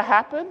easy to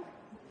happen,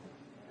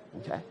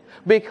 okay,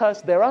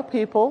 because there are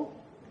people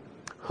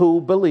who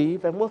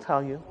believe and will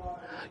tell you,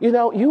 you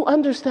know, you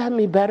understand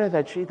me better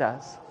than she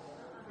does.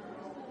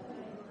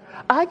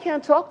 I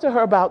can't talk to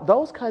her about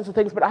those kinds of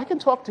things, but I can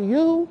talk to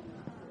you.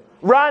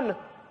 Run.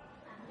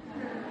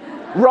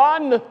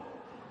 Run.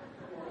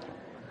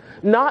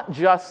 Not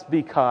just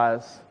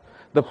because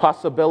the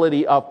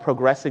possibility of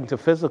progressing to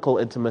physical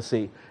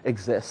intimacy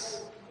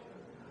exists,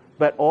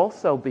 but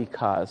also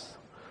because,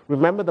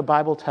 remember the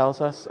Bible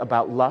tells us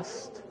about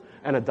lust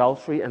and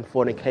adultery and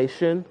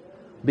fornication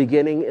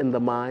beginning in the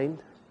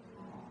mind?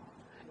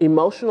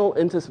 Emotional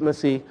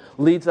intimacy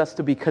leads us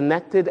to be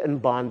connected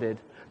and bonded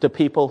to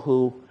people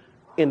who,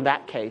 in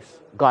that case,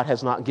 God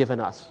has not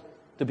given us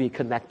to be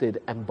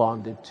connected and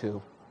bonded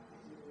to.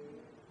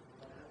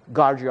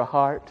 Guard your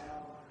heart.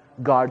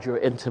 Guard your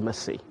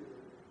intimacy.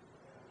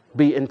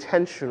 Be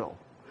intentional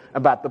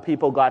about the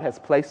people God has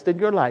placed in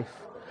your life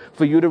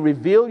for you to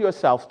reveal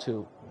yourself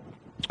to,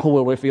 who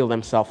will reveal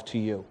themselves to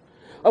you.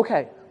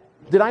 Okay,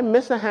 did I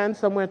miss a hand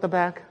somewhere at the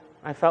back?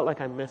 I felt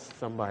like I missed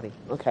somebody.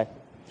 Okay.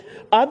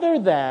 Other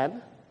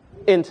than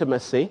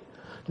intimacy,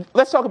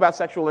 let's talk about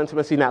sexual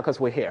intimacy now because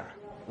we're here.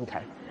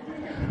 Okay.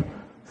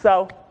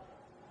 So,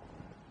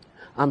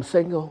 I'm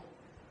single.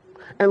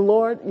 And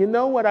Lord, you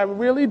know what I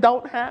really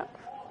don't have?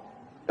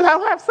 I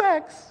don't have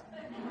sex.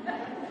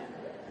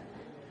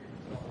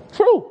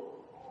 True.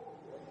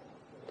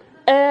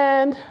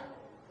 And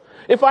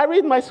if I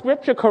read my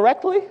scripture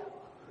correctly,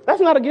 that's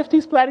not a gift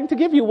he's planning to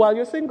give you while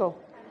you're single.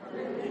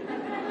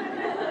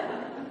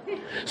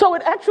 So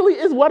it actually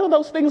is one of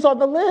those things on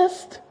the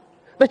list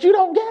that you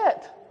don't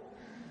get.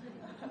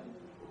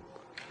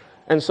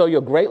 And so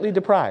you're greatly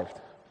deprived.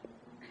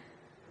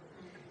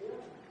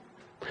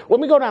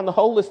 When we go down the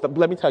whole list,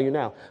 let me tell you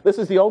now, this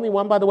is the only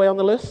one, by the way, on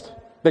the list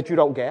that you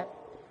don't get.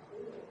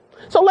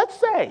 So let's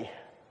say,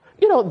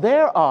 you know,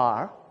 there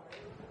are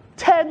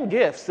 10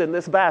 gifts in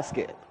this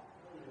basket,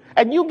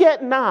 and you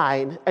get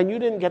 9, and you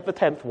didn't get the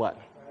 10th one.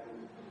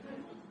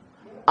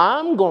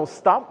 I'm going to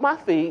stomp my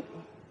feet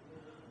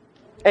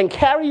and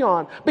carry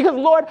on, because,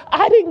 Lord,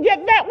 I didn't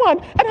get that one,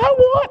 and I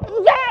want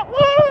that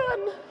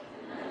one.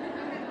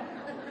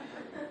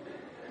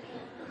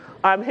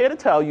 I'm here to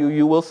tell you,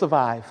 you will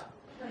survive.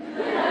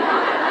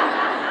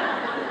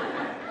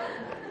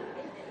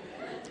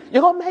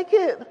 You're going to make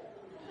it.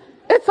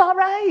 It's all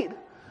right.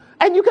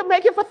 And you can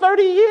make it for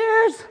 30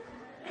 years.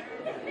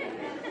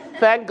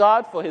 Thank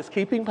God for his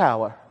keeping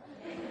power.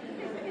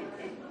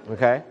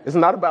 Okay? It's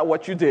not about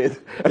what you did,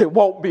 and it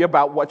won't be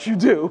about what you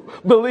do.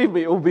 Believe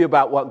me, it will be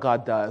about what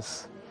God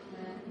does.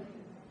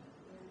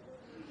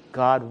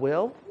 God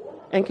will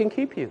and can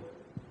keep you.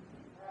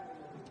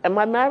 And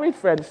my married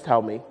friends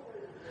tell me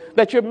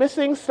that you're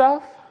missing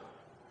stuff,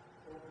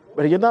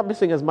 but you're not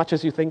missing as much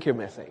as you think you're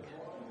missing.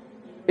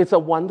 It's a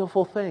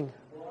wonderful thing.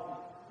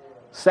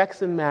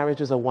 Sex in marriage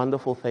is a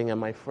wonderful thing, and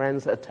my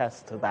friends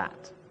attest to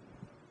that.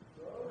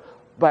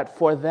 But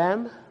for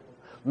them,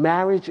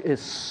 marriage is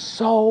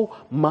so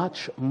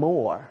much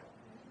more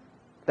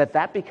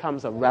that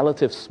becomes a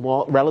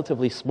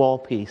relatively small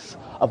piece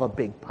of a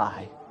big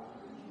pie.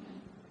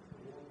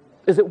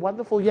 Is it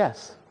wonderful?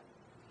 Yes.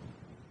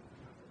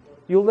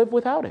 You'll live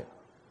without it.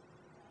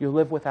 You'll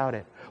live without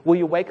it. Will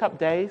you wake up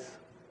days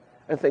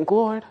and think,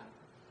 Lord,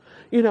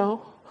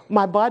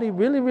 my body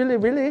really, really,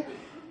 really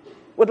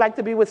would like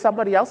to be with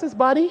somebody else's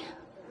body?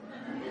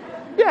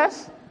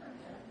 Yes.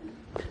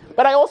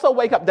 But I also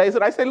wake up days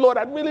and I say, Lord,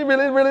 I'd really,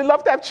 really, really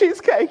love to have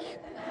cheesecake.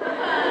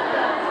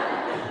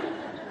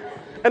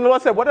 And the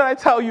Lord said, what did I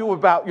tell you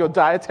about your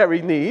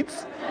dietary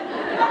needs?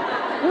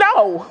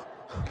 No.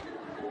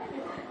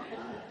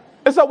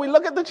 And so we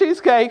look at the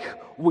cheesecake,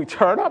 we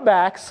turn our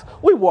backs,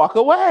 we walk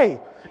away,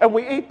 and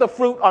we eat the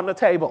fruit on the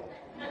table.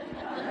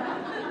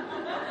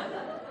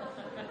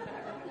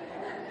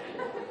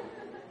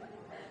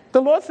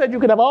 The Lord said you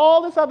could have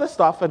all this other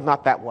stuff and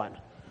not that one.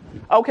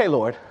 Okay,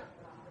 Lord.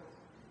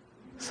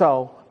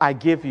 So I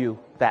give you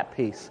that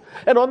peace.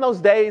 And on those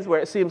days where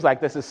it seems like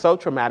this is so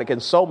traumatic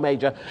and so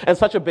major and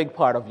such a big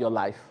part of your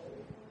life,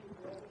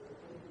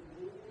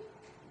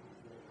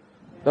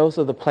 those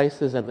are the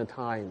places and the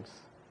times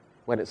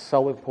when it's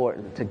so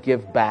important to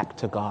give back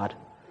to God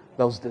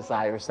those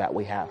desires that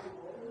we have.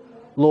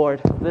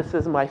 Lord, this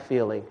is my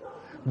feeling.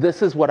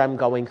 This is what I'm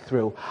going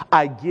through.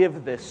 I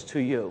give this to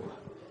you.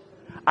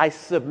 I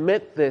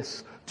submit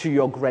this to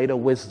your greater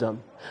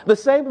wisdom. The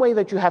same way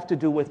that you have to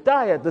do with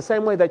diet, the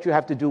same way that you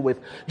have to do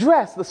with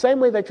dress, the same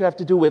way that you have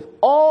to do with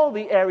all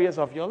the areas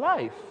of your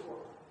life.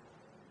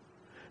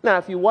 Now,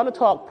 if you want to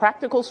talk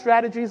practical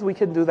strategies, we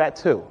can do that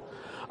too.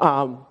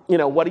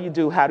 What do you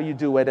do? How do you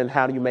do it? And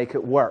how do you make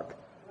it work?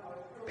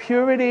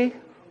 Purity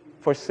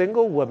for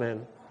single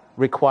women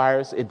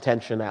requires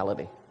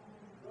intentionality.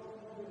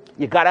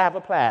 You got to have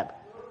a plan.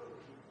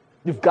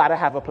 You've got to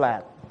have a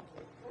plan.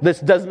 This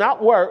does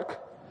not work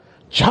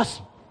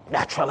just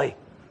naturally.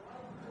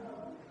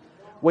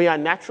 We are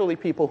naturally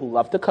people who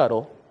love to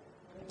cuddle,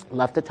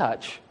 love to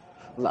touch,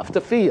 love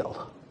to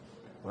feel,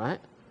 right?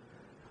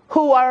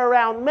 Who are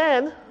around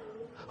men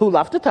who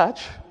love to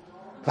touch,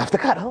 love to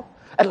cuddle,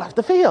 and love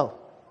to feel.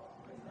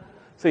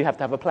 So you have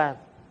to have a plan.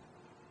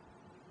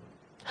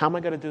 How am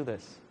I going to do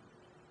this?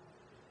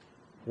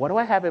 What do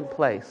I have in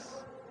place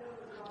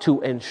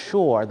to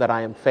ensure that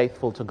I am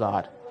faithful to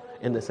God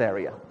in this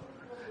area?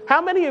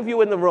 How many of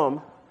you in the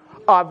room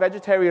are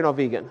vegetarian or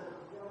vegan?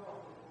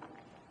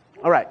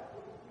 All right.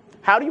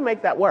 How do you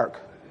make that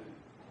work?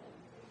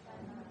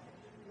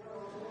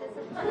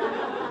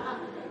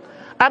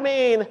 How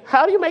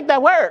do you make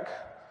that work?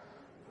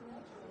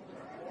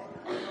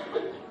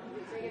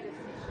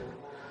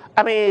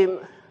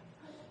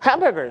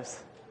 Hamburgers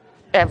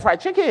and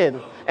fried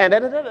chicken and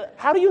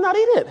how do you not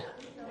eat it?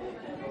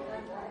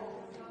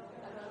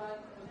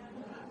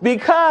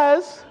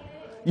 Because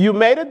you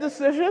made a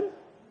decision,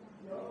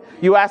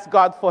 you ask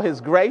God for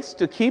his grace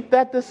to keep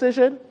that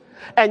decision,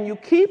 and you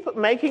keep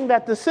making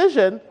that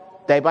decision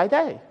day by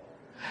day.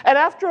 And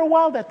after a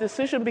while, that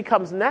decision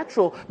becomes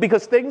natural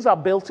because things are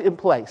built in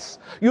place.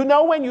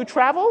 When you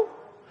travel,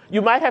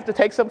 you might have to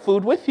take some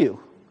food with you.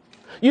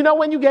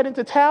 When you get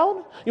into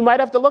town, you might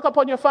have to look up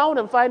on your phone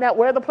and find out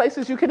where are the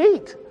places you can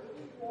eat.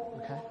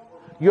 Okay?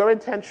 You're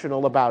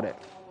intentional about it.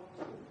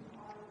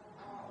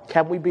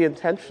 Can we be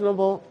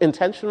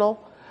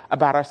intentional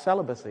about our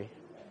celibacy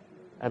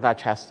and our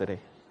chastity?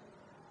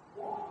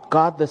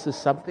 God, this is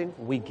something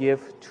we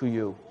give to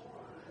you.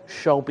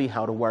 Show me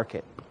how to work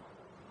it.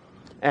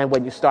 And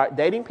when you start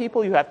dating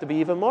people, you have to be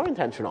even more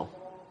intentional.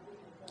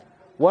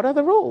 What are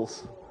the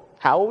rules?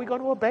 How are we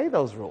going to obey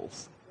those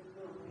rules?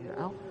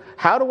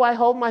 How do I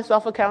hold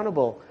myself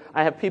accountable?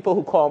 I have people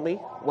who call me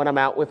when I'm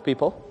out with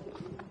people,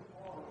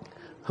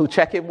 who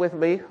check in with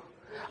me.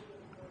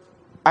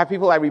 I have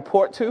people I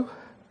report to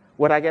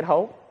when I get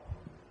home.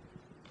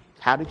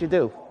 How did you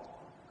do?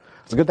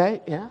 It's a good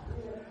day? Yeah.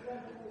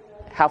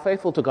 How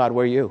faithful to God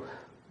were you?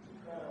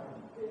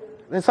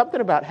 There's something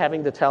about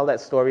having to tell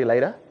that story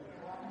later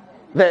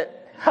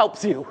that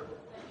helps you.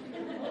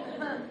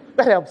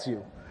 That helps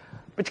you.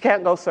 But you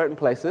can't go certain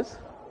places,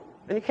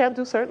 and you can't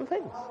do certain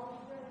things.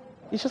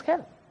 You just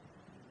can't.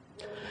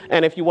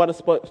 And if you want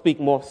to speak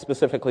more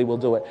specifically, we'll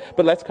do it.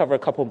 But let's cover a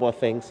couple more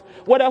things.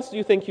 What else do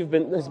you think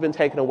has been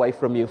taken away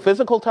from you?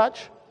 Physical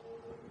touch?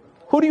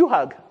 Who do you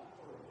hug?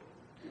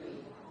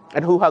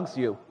 And who hugs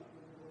you?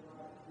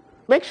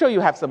 Make sure you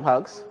have some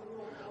hugs.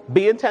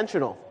 Be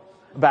intentional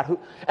about who.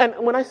 And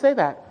when I say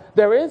that,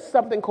 there is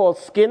something called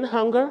skin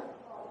hunger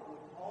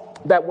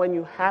that when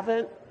you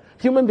haven't,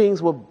 human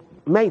beings were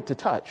made to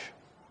touch.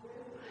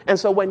 And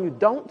so when you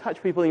don't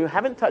touch people and you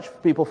haven't touched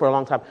people for a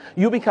long time,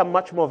 you become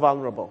much more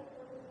vulnerable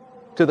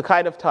to the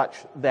kind of touch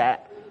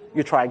that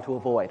you're trying to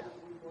avoid.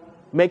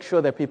 Make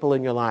sure there are people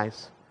in your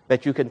lives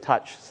that you can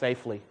touch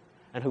safely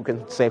and who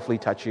can safely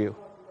touch you.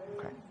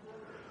 Okay.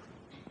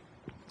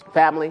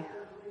 Family,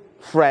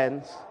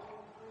 friends,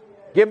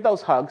 give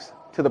those hugs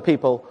to the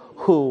people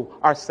who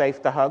are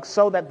safe to hug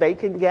so that they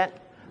can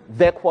get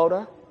their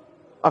quota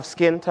of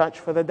skin touch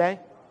for the day.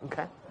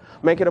 Okay?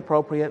 Make it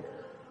appropriate.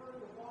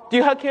 Do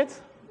you hug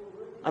kids?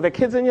 Are there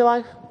kids in your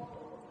life?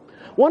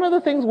 One of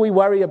the things we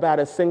worry about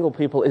as single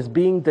people is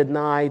being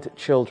denied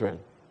children.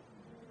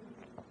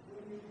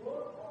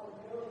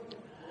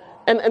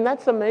 And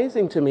that's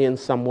amazing to me in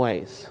some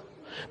ways,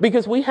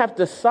 because we have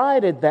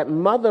decided that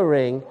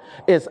mothering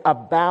is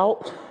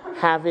about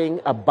having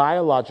a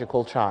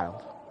biological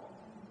child.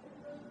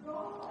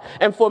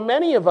 And for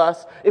many of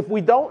us, if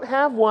we don't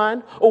have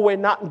one or we're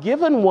not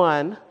given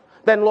one,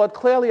 then Lord,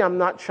 clearly I'm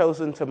not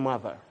chosen to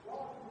mother.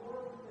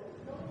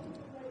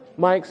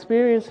 My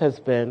experience has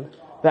been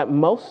that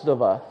most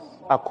of us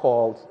are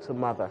called to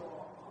mother.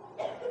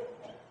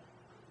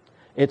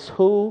 It's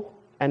who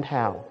and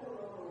how.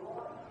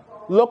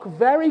 Look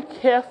very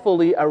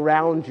carefully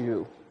around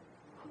you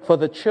for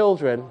the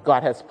children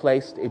God has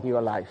placed in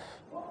your life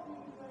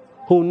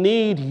who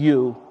need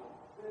you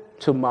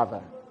to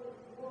mother.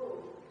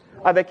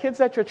 Are there kids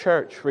at your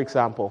church, for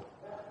example,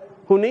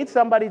 who need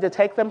somebody to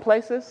take them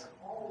places?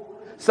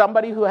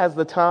 Somebody who has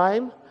the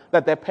time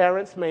that their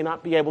parents may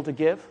not be able to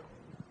give?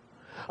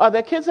 Are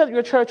there kids at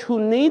your church who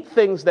need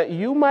things that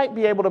you might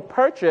be able to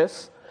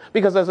purchase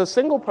because as a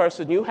single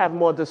person you have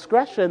more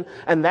discretion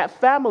and that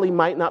family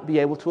might not be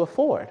able to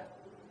afford?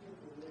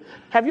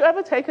 Have you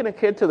ever taken a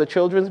kid to the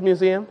Children's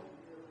Museum?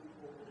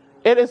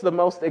 It is the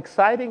most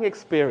exciting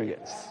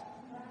experience.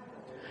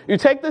 You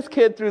take this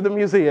kid through the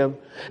museum,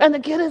 and the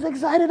kid is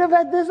excited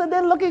about this, and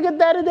they're looking at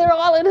that, and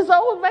it is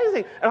so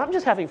amazing. And I'm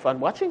just having fun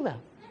watching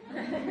them.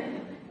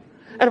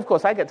 And of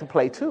course, I get to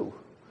play too.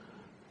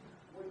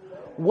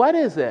 What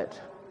is it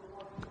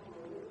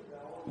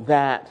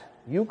that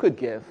you could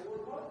give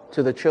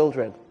to the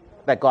children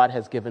that God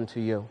has given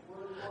to you?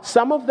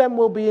 Some of them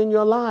will be in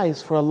your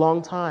lives for a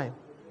long time.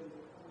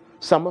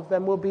 Some of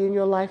them will be in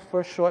your life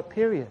for a short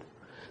period.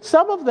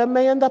 Some of them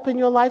may end up in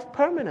your life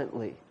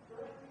permanently.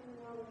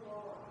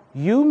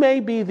 You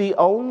may be the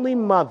only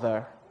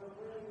mother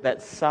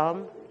that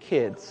some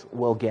kids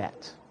will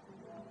get.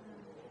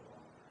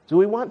 Do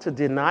we want to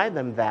deny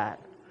them that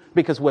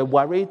because we're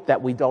worried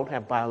that we don't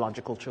have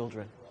biological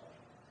children?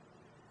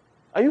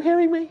 Are you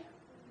hearing me?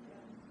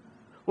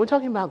 We're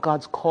talking about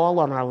God's call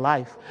on our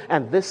life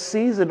and this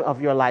season of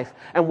your life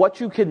and what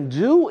you can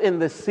do in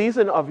this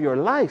season of your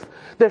life.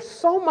 There's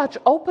so much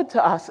open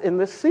to us in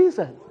this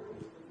season.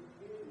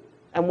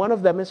 And one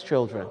of them is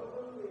children.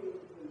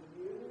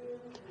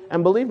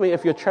 And believe me,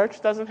 if your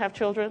church doesn't have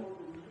children,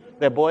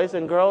 there are boys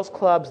and girls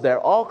clubs, there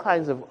are all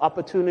kinds of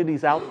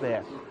opportunities out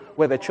there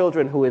where there are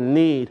children who are in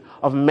need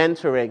of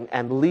mentoring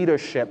and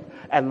leadership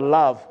and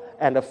love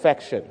and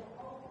affection,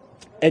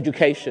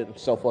 education,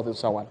 so forth and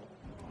so on.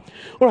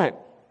 All right.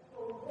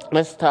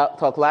 Let's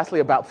talk lastly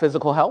about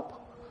physical help.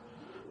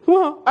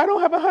 Well, I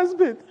don't have a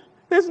husband.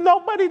 There's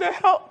nobody to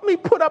help me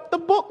put up the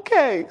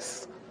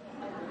bookcase.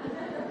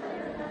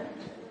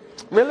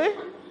 Really?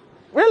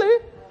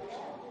 Really?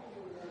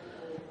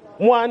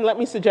 One, let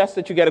me suggest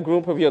that you get a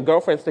group of your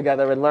girlfriends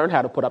together and learn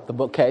how to put up the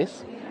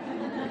bookcase.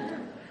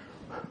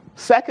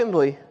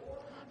 Secondly,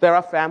 there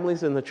are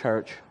families in the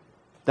church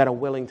that are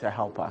willing to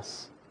help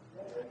us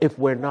if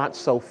we're not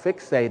so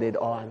fixated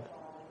on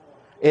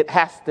it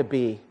has to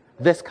be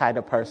this kind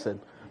of person,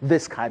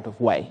 this kind of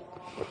way.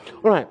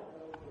 All right.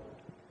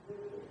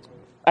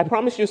 I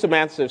promised you some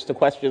answers to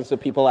questions that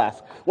people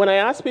ask. When I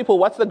ask people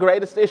what's the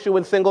greatest issue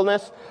in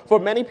singleness, for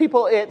many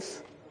people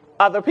it's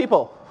other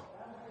people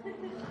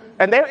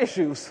and their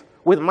issues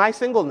with my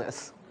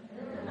singleness.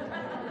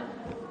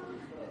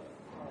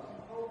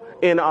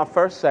 In our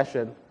first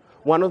session,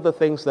 one of the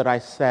things that I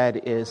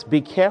said is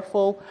be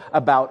careful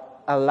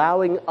about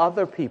allowing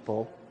other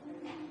people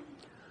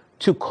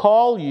to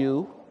call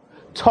you,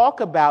 talk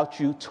about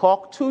you,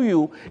 talk to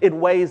you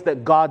in ways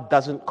that God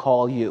doesn't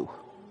call you.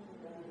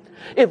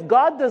 If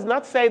God does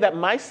not say that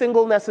my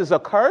singleness is a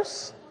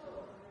curse,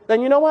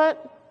 then you know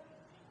what?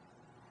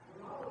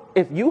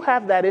 If you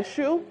have that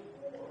issue,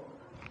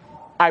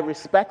 I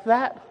respect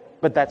that,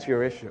 but that's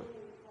your issue.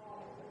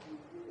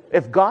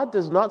 If God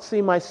does not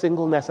see my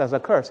singleness as a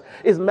curse,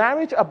 is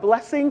marriage a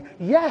blessing?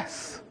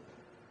 Yes.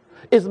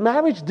 Is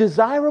marriage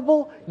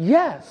desirable?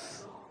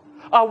 Yes.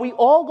 Are we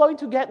all going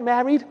to get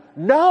married?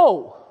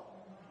 No.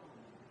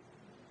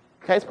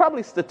 Okay, it's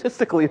probably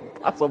statistically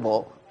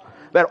impossible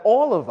that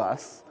all of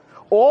us,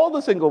 all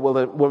the single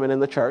women in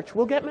the church,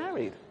 will get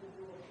married.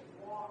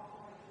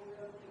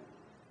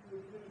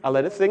 I'll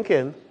let it sink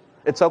in.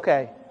 It's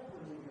okay.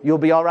 You'll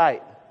be all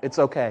right. It's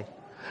okay.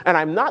 And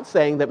I'm not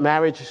saying that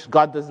marriage,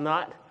 God does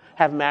not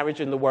have marriage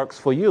in the works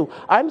for you.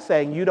 I'm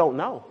saying you don't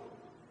know.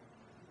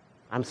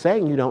 I'm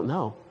saying you don't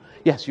know.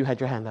 Yes, you had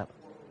your hand up.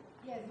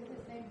 Yes, it's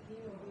the same thing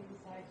when we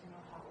decide to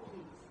know how to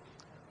please.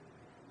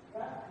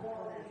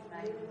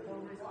 like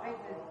don't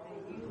respect it,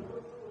 then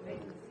you make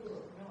decisions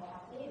you don't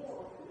have to.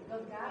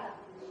 Because God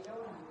is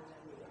showing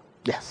you.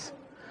 Yes.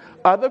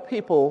 Other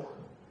people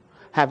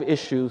have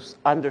issues,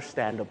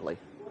 understandably.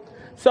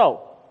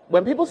 So,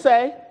 when people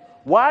say,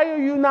 why are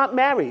you not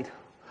married?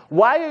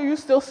 Why are you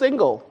still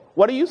single?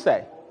 What do you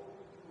say?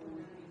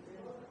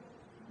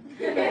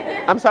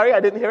 I'm sorry, I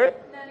didn't hear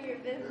it? None of your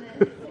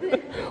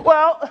business.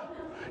 Well,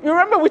 you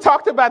remember we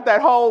talked about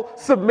that whole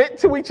submit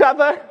to each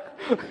other?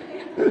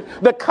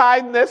 The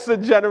kindness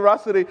and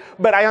generosity.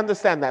 But I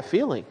understand that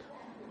feeling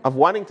of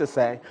wanting to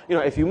say,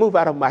 if you move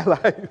out of my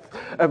life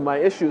and my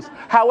issues.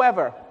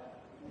 However,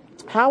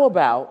 how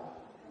about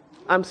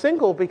I'm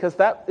single because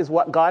that is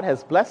what God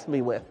has blessed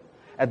me with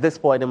at this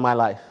point in my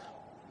life.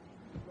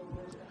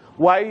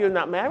 Why are you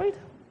not married?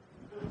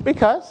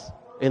 Because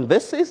in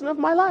this season of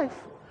my life,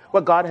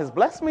 what God has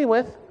blessed me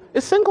with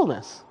is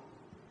singleness.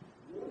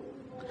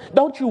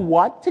 Don't you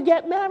want to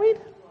get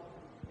married?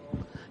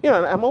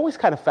 I'm always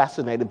kind of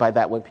fascinated by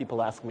that when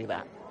people ask me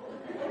that.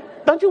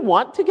 Don't you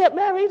want to get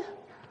married?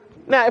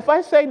 Now, if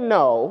I say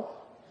no,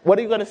 what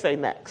are you going to say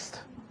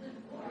next?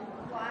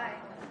 Why?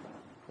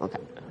 Okay.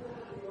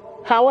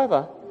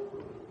 However,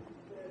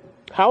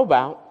 how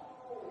about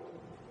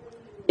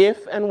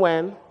if and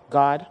when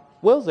God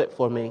wills it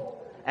for me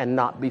and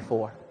not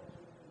before?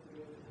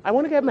 I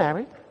want to get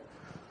married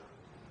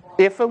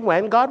if and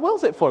when God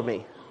wills it for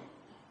me.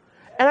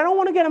 And I don't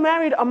want to get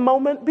married a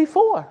moment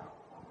before.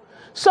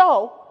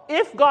 So,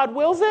 if God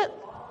wills it,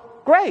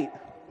 great.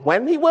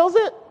 When he wills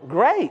it,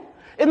 great.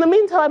 In the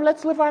meantime,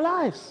 let's live our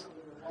lives.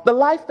 The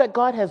life that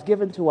God has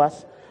given to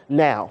us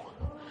now.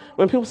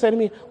 When people say to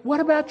me, what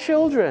about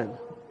children?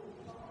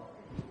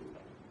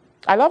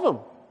 I love them.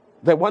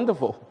 They're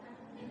wonderful.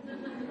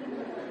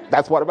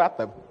 That's what about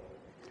them.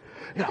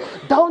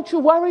 Don't you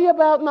worry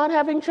about not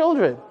having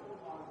children.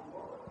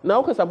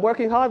 No, because I'm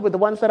working hard with the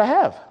ones that I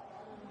have.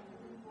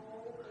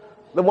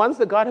 The ones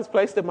that God has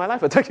placed in my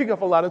life are taking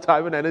up a lot of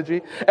time and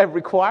energy and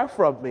require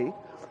from me.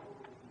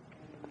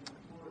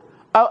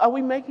 Are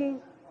we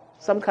making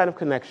some kind of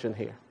connection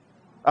here?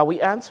 Are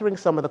we answering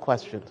some of the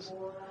questions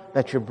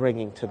that you're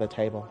bringing to the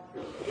table?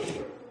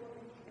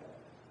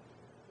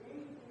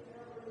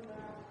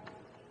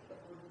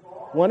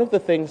 One of the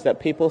things that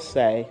people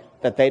say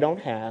that they don't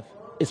have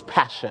is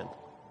passion.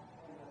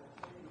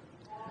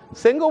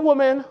 Single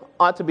women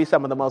ought to be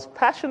some of the most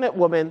passionate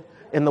women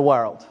in the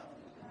world.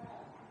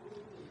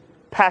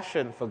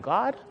 Passion for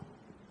God,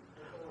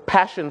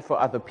 passion for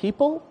other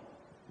people,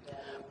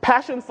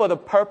 passion for the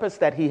purpose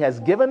that he has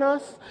given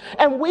us,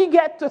 and we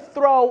get to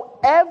throw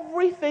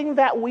everything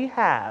that we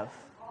have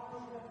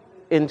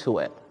into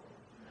it.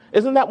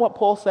 Isn't that what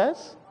Paul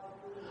says?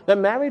 That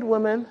married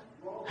women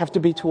have to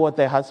be toward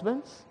their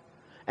husbands,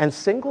 and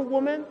single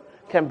women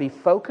can be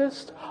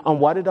focused on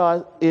what it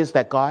is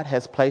that God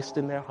has placed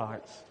in their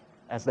hearts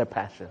as their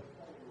passion.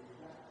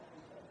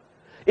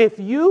 If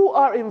you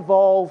are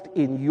involved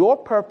in your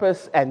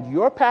purpose and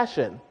your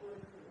passion,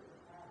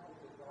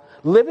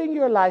 living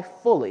your life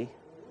fully,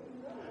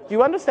 do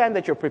you understand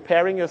that you're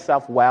preparing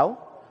yourself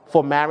well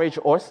for marriage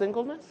or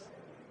singleness?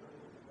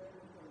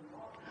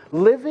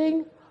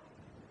 Living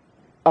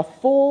a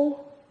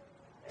full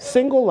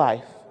single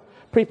life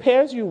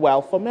prepares you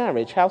well for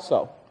marriage. How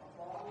so?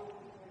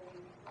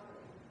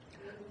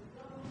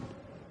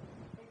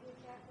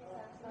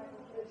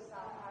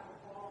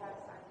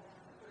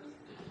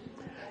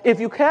 If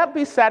you can't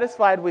be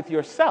satisfied with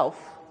yourself,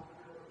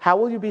 how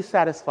will you be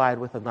satisfied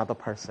with another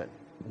person?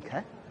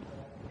 Okay?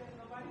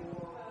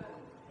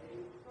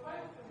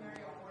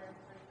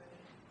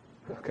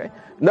 Okay.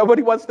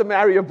 Nobody wants to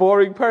marry a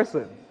boring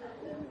person.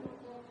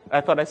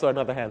 I thought I saw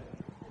another hand.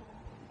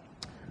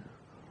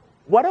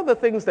 What are the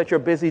things that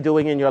you're busy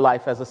doing in your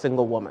life as a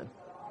single woman?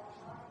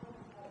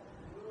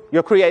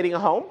 You're creating a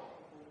home?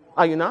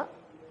 Are you not?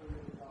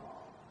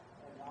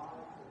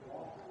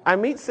 I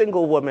meet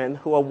single women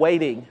who are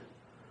waiting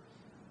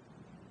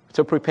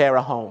to prepare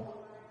a home.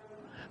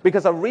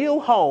 Because a real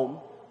home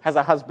has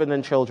a husband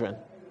and children.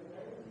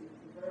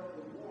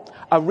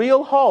 A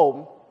real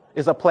home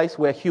is a place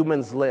where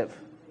humans live.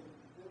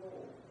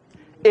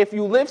 If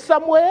you live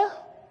somewhere,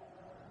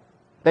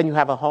 then you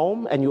have a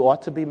home and you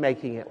ought to be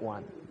making it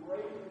one.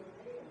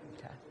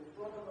 Okay.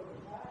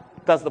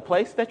 Does the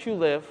place that you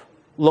live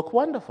look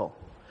wonderful?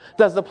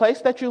 Does the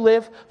place that you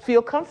live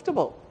feel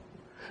comfortable?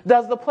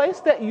 Does the place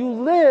that you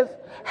live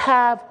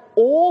have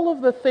all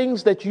of the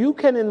things that you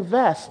can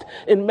invest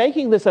in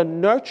making this a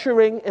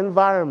nurturing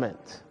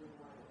environment?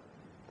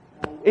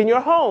 In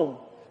your home,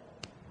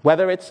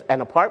 whether it's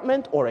an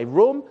apartment or a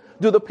room,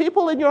 do the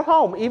people in your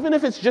home, even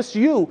if it's just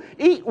you,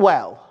 eat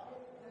well?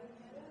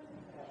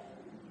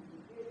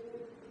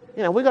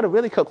 We're going to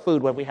really cook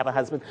food when we have a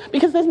husband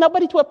because there's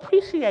nobody to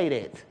appreciate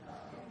it.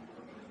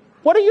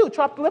 What are you,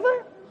 chopped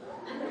liver?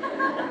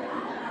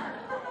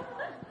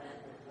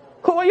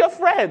 Who are your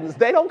friends?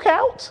 They don't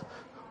count?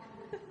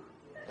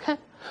 Okay.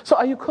 So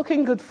are you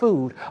cooking good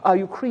food? Are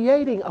you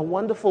creating a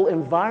wonderful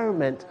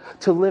environment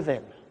to live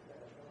in?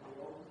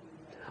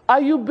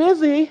 Are you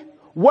busy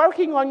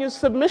working on your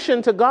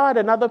submission to God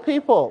and other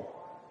people?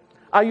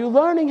 Are you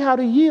learning how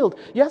to yield?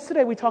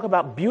 Yesterday we talked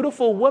about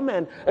beautiful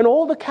women and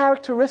all the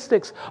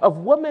characteristics of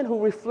women who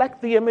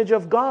reflect the image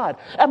of God.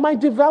 Am I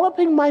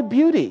developing my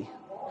beauty?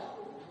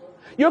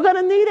 You're going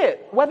to need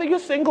it, whether you're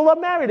single or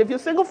married. If you're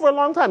single for a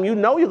long time, you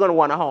know you're going to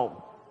want a home.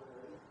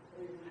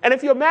 And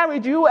if you're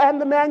married, you and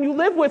the man you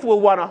live with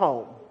will want a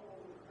home.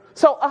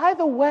 So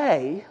either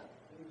way,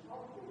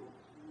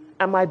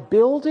 am I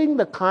building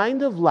the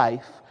kind of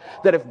life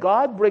that if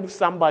God brings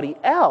somebody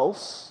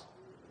else,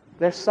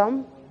 there's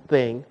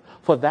something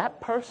for that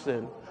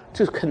person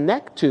to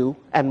connect to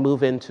and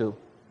move into?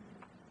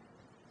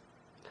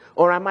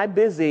 Or am I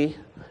busy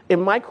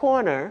in my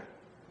corner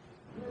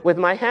with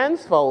my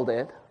hands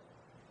folded,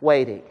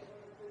 waiting?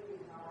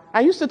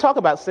 I used to talk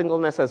about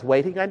singleness as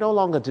waiting. I no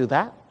longer do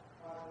that.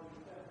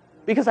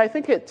 Because I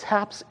think it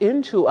taps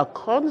into a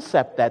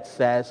concept that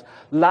says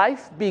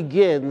life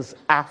begins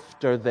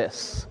after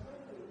this.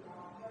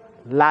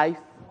 Life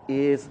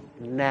is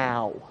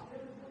now.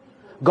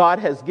 God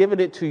has given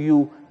it to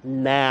you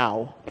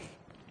now.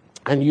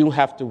 And you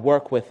have to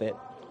work with it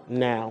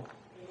now.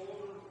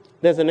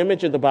 There's an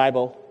image in the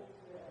Bible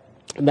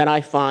that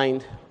I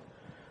find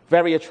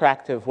very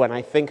attractive when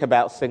I think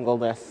about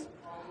singleness.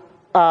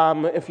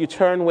 If you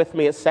turn with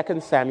me, it's 2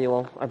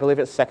 Samuel. I believe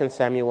it's 2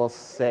 Samuel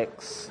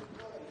 6.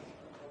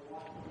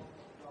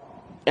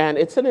 And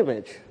it's an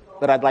image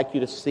that I'd like you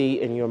to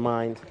see in your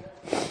mind.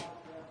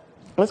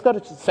 Let's go to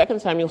 2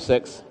 Samuel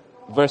 6,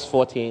 verse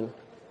 14.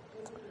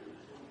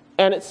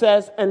 And it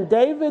says, "And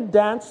David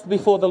danced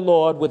before the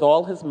Lord with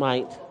all his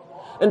might.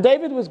 And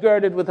David was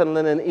girded with a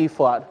linen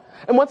ephod."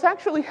 And what's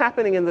actually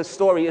happening in this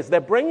story is they're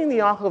bringing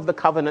the Ark of the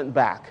Covenant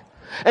back.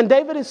 And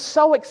David is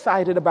so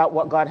excited about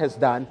what God has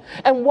done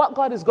and what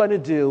God is going to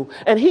do.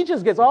 And he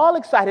just gets all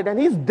excited and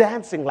he's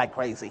dancing like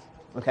crazy,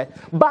 okay,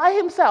 by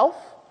himself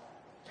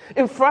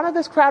in front of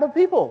this crowd of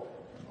people.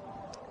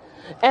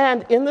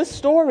 And in this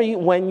story,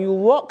 when you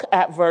look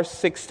at verse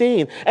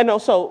 16, and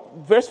also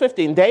verse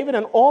 15, David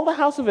and all the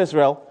house of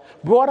Israel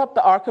brought up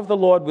the ark of the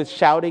Lord with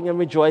shouting and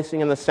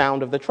rejoicing and the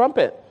sound of the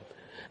trumpet.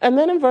 And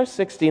then in verse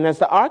 16, as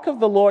the ark of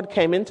the Lord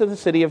came into the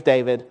city of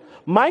David,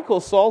 Michal,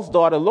 Saul's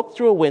daughter, looked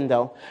through a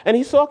window, and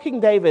he saw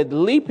King David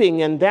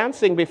leaping and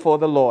dancing before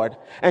the Lord,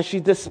 and she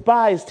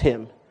despised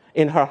him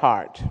in her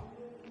heart.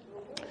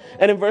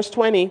 And in verse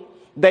 20,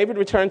 David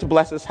returned to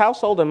bless his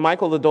household, and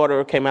Michal, the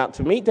daughter, came out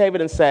to meet David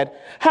and said,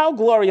 "How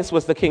glorious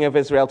was the king of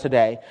Israel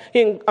today!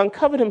 He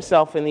uncovered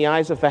himself in the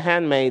eyes of the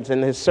handmaids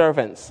and his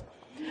servants."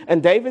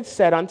 And David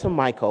said unto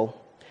Michal,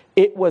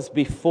 "It was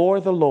before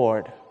the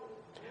Lord,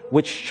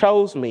 which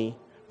chose me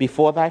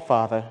before thy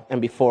father and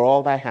before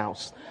all thy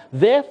house.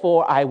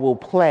 Therefore I will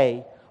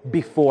play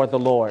before the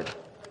Lord.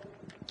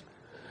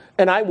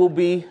 And I will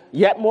be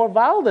yet more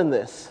vile than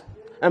this,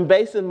 and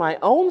base in my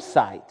own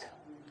sight,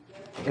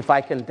 if I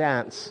can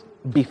dance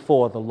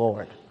before the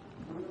Lord."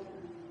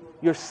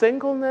 Your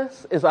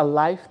singleness is a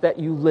life that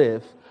you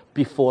live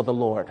before the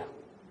Lord.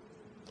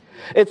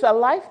 It's a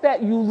life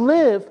that you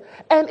live,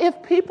 and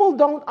if people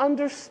don't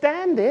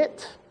understand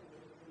it,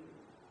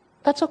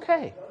 that's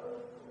okay.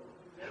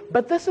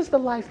 But this is the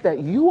life that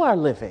you are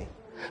living,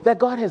 that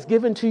God has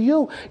given to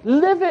you.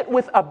 Live it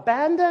with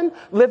abandon,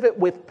 live it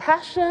with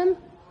passion.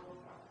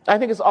 I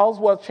think it's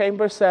Oswald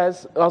Chambers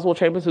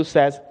who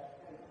says,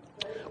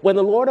 when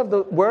the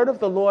word of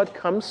the Lord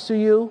comes to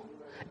you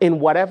in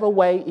whatever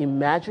way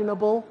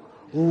imaginable,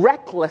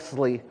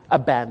 recklessly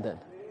abandon.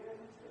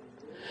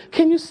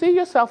 Can you see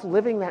yourself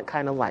living that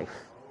kind of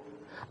life?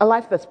 A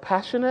life that's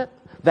passionate,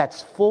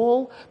 that's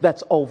full,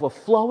 that's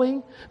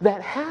overflowing,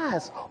 that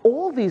has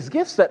all these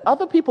gifts that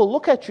other people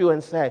look at you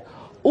and say,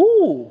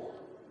 "Ooh,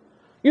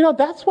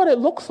 that's what it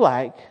looks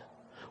like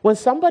when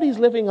somebody's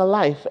living a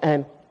life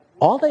and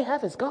all they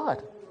have is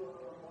God."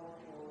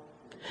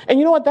 And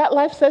you know what that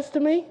life says to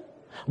me?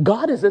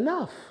 God is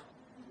enough.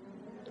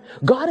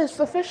 God is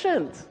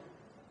sufficient.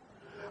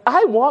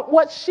 I want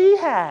what she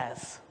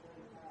has.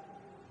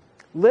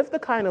 Live the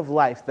kind of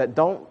life that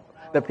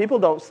people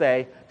don't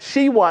say,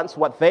 she wants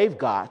what they've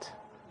got.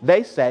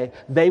 They say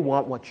they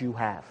want what you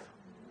have.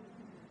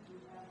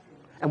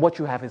 And what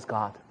you have is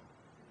God.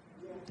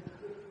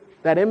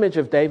 That image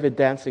of David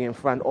dancing in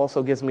front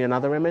also gives me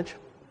another image.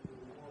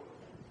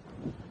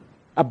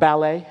 A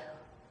ballet,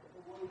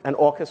 an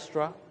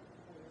orchestra,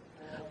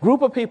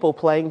 group of people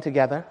playing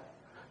together,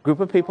 group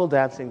of people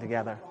dancing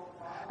together.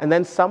 And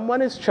then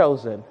someone is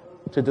chosen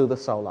to do the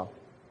solo.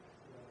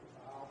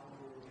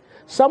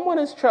 Someone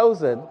is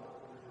chosen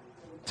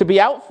to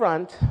be out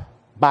front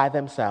by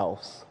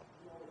themselves.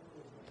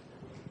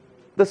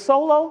 The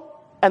solo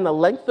and the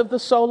length of the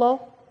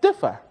solo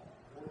differ.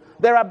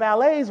 There are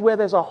ballets where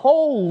there's a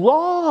whole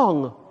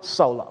long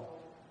solo.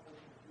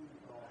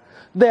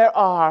 There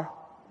are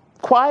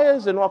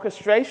choirs and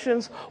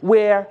orchestrations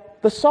where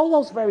the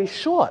solo's very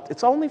short.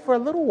 It's only for a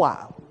little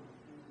while.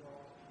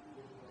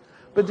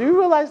 But do you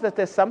realize that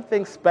there's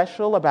something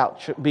special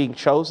about being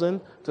chosen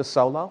to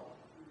solo?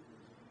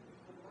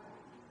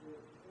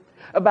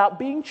 About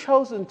being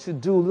chosen to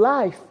do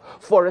life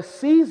for a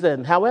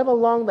season, however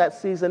long that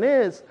season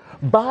is,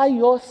 by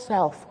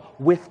yourself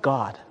with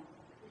God.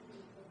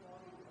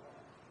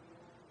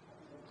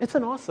 It's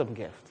an awesome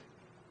gift.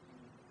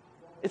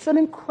 It's an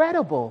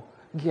incredible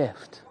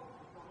gift.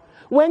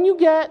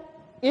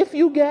 If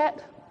you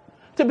get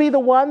to be the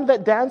one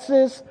that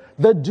dances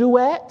the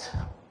duet,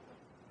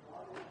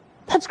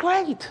 that's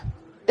great.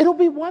 It'll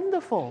be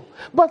wonderful.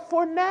 But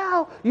for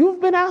now, you've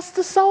been asked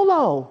to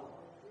solo.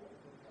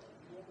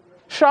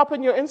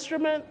 Sharpen your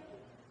instrument,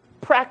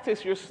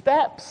 practice your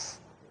steps,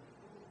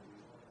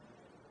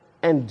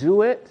 and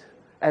do it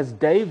as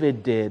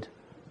David did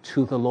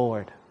to the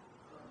Lord.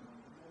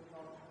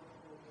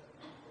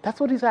 That's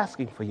what he's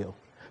asking for you.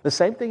 The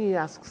same thing he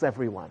asks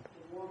everyone.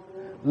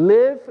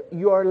 Live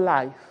your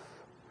life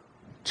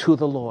to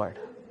the Lord.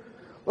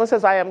 Lord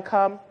says, I am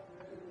come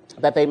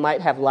that they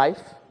might have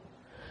life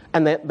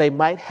and that they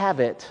might have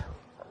it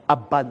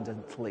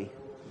abundantly.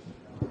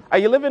 Are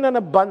you living an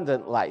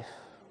abundant life?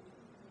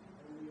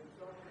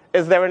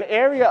 Is there an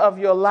area of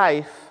your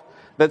life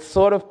that's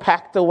sort of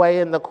packed away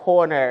in the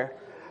corner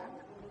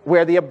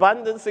where the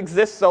abundance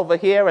exists over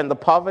here and the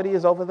poverty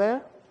is over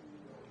there?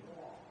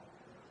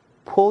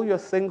 Pull your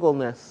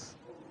singleness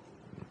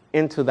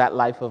into that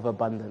life of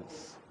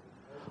abundance.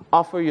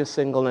 Offer your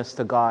singleness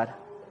to God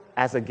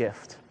as a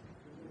gift.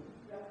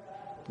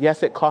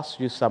 Yes, it costs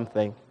you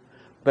something,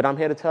 but I'm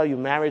here to tell you,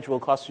 marriage will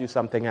cost you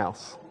something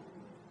else.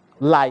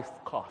 Life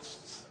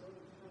costs.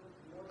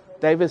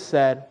 David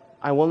said,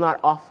 I will not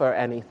offer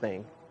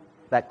anything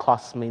that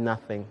costs me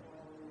nothing.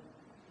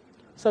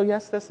 So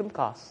yes, there's some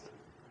cost,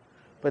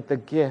 but the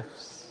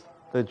gifts,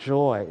 the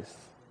joys,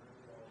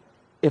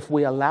 if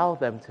we allow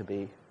them to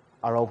be,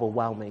 are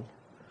overwhelming.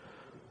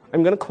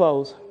 I'm going to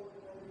close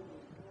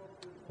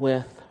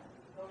with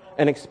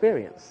an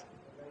experience.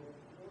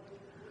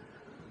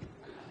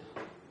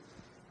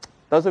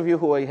 Those of you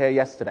who were here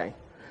yesterday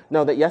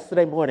know that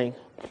yesterday morning,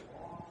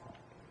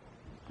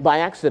 by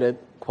accident,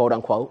 quote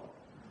unquote,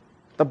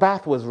 the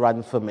bath was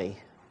run for me.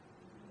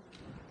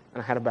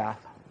 And I had a bath.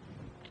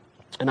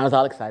 And I was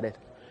all excited.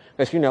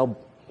 Because,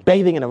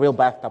 bathing in a real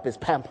bathtub is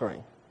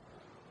pampering.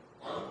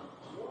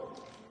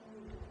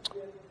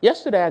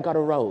 Yesterday I got a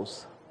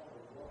rose.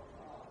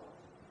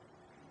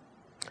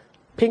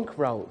 Pink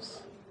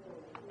rose.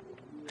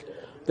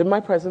 Did my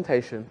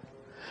presentation.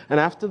 And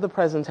after the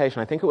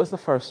presentation, I think it was the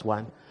first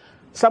one,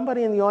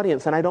 somebody in the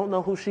audience, and I don't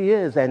know who she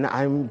is, and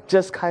I'm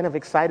just kind of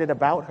excited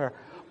about her,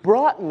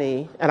 brought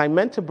me, and I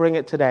meant to bring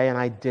it today, and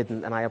I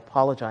didn't, and I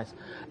apologize,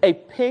 a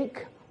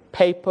pink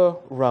paper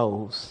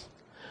rose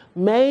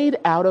made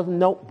out of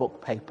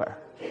notebook paper.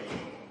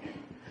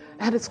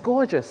 And it's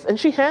gorgeous. And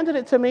she handed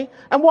it to me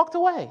and walked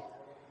away.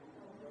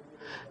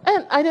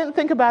 And I didn't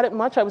think about it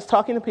much. I was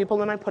talking to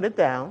people, and I put it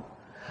down.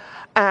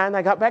 And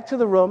I got back to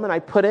the room, and I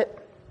put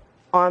it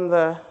on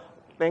the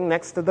thing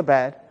next to the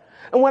bed.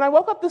 And when I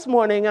woke up this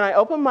morning, and I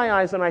opened my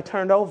eyes, and I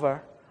turned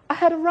over, I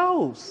had a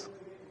rose.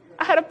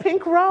 I had a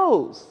pink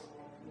rose.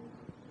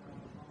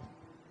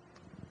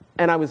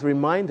 And I was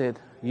reminded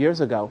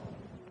years ago,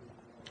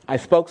 I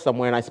spoke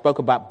somewhere, and I spoke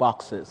about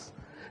boxes.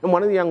 And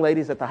one of the young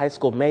ladies at the high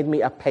school made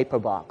me a paper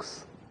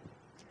box.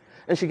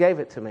 And she gave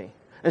it to me.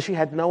 And she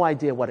had no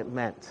idea what it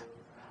meant.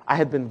 I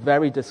had been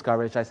very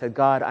discouraged. I said,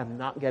 God, I'm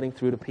not getting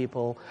through to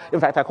people. In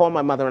fact, I called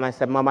my mother and I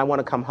said, Mom, I want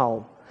to come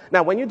home.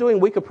 Now, when you're doing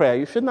week of prayer,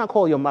 you should not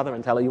call your mother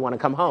and tell her you want to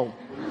come home.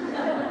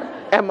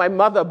 And my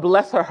mother,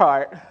 bless her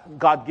heart,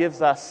 God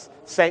gives us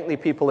saintly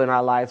people in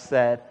our lives,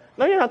 said,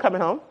 no, you're not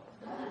coming home.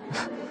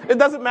 It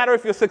doesn't matter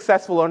if you're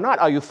successful or not.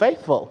 Are you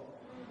faithful?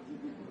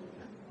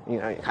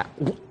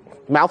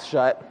 Mouth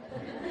shut.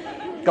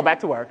 Go back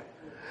to work.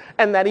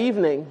 And that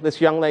evening, this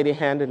young lady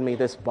handed me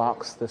this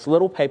box, this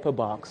little paper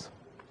box.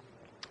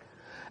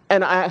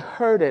 And I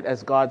heard it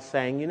as God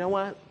saying, you know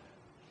what?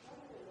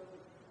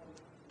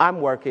 I'm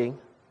working.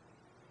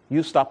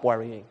 You stop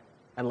worrying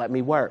and let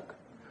me work.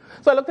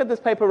 So I looked at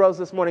this paper rose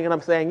this morning and I'm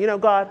saying,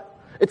 God,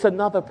 it's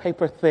another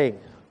paper thing.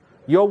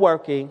 You're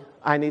working.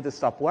 I need to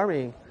stop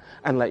worrying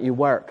and let you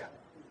work.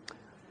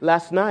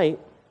 Last night,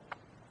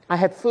 I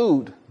had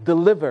food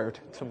delivered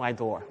to my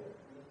door.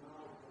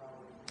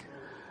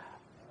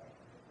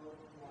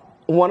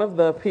 One of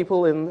the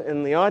people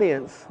in the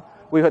audience,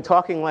 we were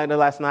talking later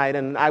last night,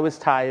 and I was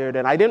tired,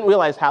 and I didn't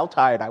realize how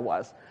tired I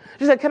was.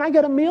 She said, can I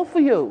get a meal for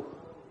you?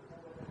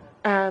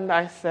 And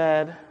I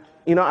said,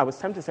 I was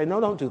tempted to say, no,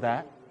 don't do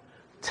that.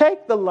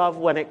 Take the love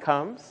when it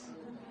comes.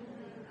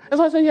 And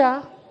so I said,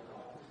 yeah.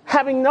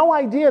 Having no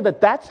idea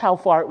that that's how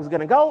far it was going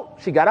to go,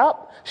 she got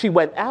up, she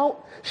went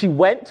out, she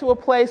went to a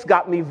place,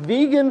 got me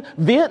vegan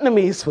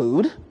Vietnamese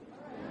food.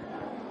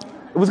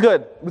 It was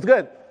good,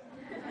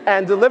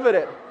 and delivered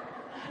it.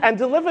 And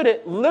delivered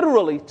it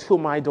literally to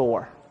my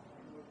door.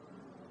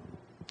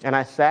 And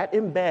I sat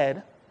in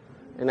bed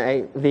and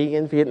ate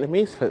vegan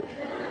Vietnamese food.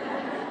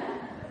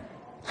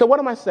 So what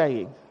am I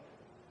saying?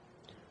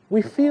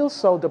 We feel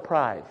so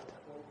deprived.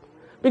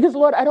 Because,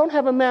 Lord, I don't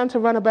have a man to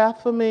run a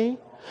bath for me.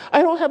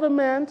 I don't have a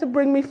man to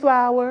bring me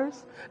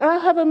flowers. And I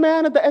don't have a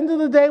man at the end of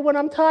the day when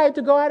I'm tired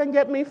to go out and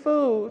get me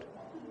food.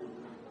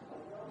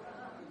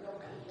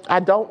 I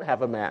don't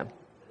have a man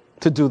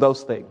to do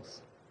those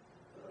things.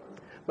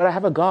 But I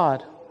have a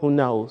God who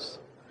knows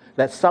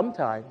that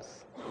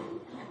sometimes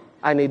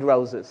I need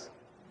roses.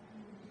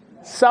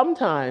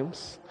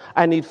 Sometimes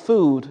I need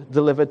food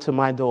delivered to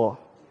my door.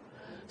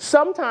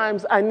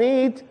 Sometimes I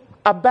need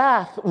a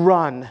bath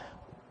run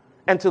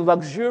and to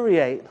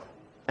luxuriate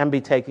and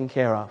be taken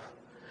care of.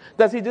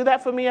 Does he do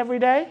that for me every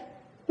day?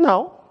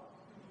 No.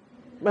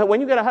 But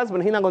when you get a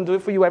husband, he's not going to do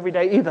it for you every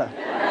day either.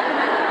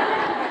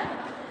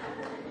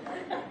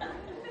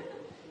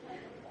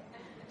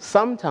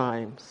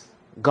 Sometimes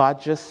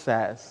God just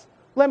says,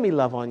 let me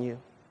love on you.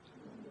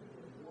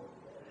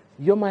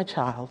 You're my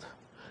child.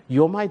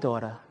 You're my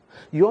daughter.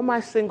 You're my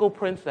single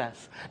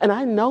princess. And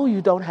I know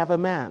you don't have a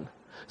man.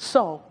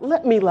 So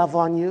let me love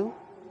on you.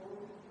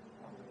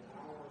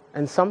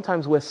 And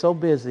sometimes we're so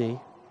busy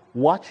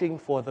watching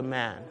for the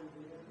man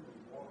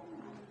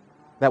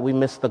that we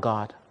miss the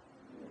God.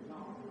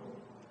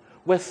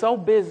 We're so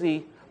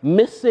busy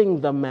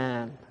missing the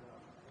man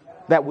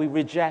that we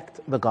reject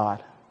the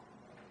God.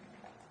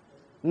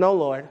 No,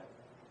 Lord,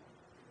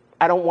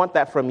 I don't want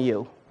that from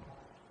you.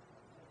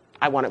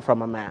 I want it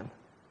from a man.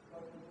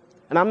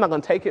 And I'm not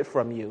going to take it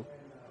from you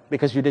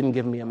because you didn't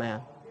give me a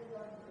man.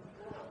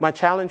 My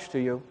challenge to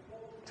you,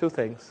 two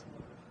things.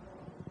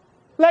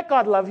 Let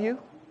God love you.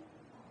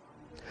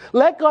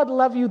 Let God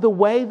love you the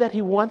way that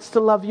he wants to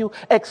love you,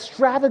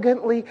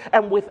 extravagantly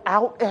and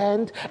without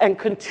end and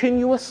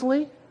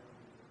continuously.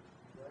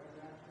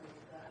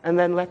 And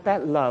then let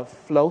that love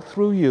flow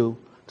through you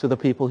to the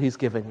people he's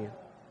given you.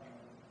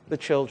 The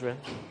children,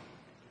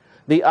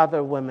 the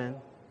other women,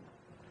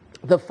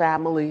 the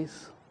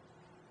families.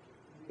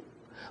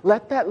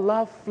 Let that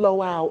love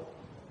flow out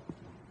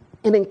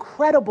in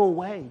incredible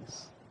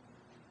ways.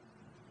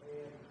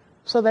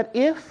 So that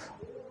if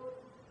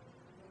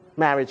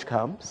marriage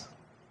comes,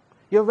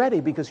 you're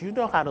ready because you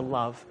know how to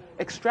love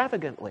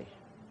extravagantly.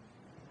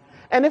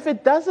 And if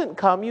it doesn't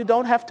come, you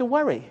don't have to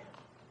worry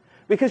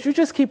because you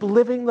just keep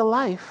living the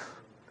life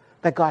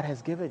that God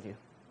has given you.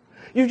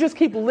 You just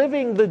keep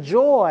living the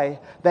joy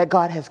that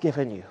God has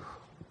given you.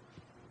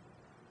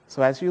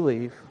 So as you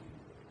leave,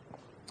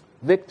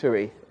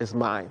 victory is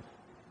mine.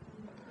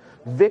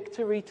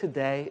 Victory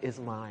today is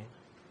mine.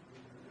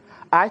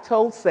 I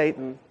told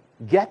Satan,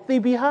 get thee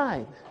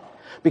behind,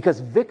 because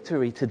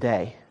victory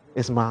today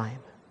is mine.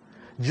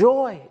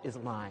 Joy is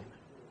mine.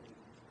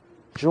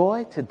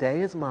 Joy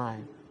today is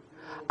mine.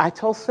 I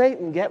told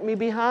Satan, get me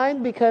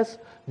behind, because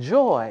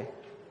joy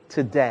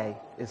today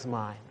is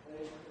mine.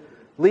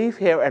 Leave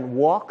here and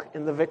walk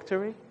in the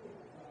victory.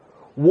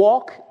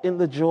 Walk in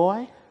the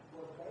joy.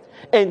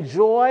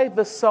 Enjoy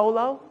the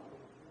solo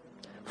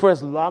for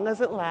as long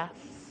as it lasts.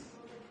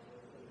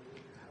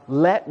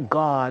 Let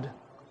God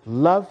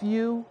love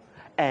you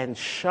and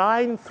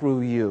shine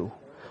through you.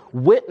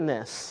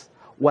 Witness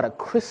what a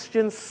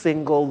Christian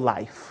single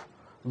life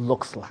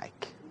looks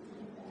like.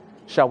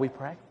 Shall we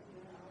pray?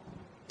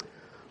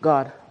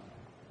 God,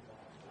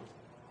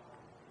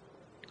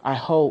 I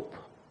hope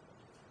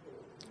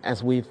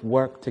as we've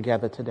worked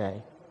together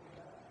today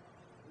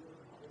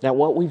that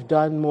what we've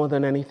done more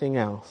than anything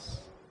else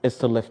is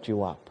to lift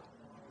you up.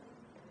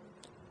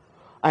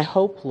 I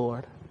hope,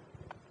 Lord,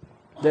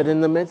 that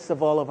in the midst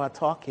of all of our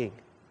talking,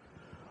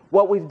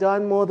 what we've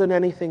done more than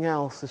anything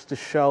else is to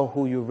show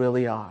who you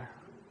really are.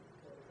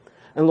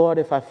 And Lord,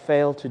 if I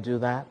fail to do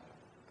that,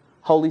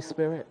 Holy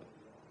Spirit,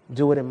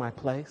 do it in my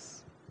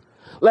place.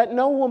 Let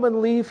no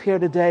woman leave here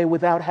today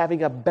without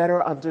having a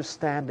better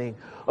understanding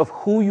of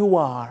who you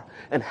are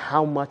and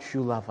how much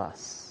you love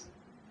us.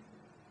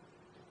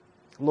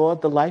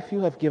 Lord, the life you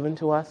have given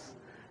to us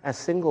as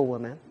single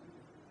women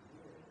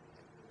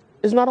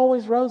is not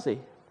always rosy.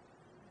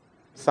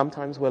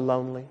 Sometimes we're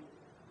lonely.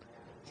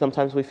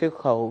 Sometimes we feel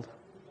cold.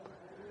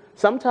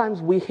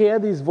 Sometimes we hear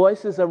these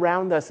voices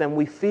around us and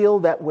we feel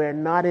that we're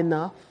not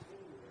enough.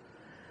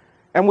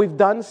 And we've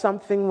done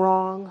something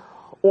wrong,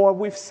 or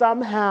we've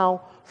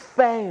somehow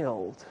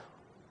failed.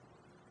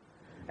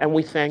 And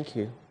we thank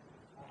you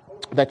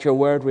that your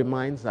word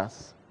reminds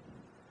us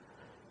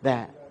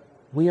that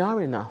we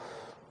are enough.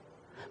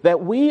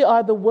 That we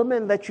are the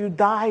women that you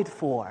died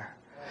for.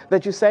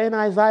 That you say in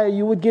Isaiah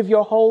you would give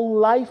your whole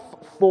life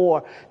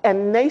for,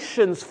 and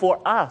nations for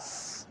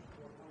us,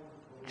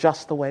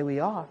 just the way we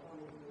are,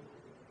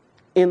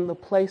 in the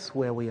place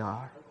where we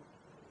are.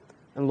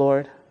 And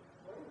Lord,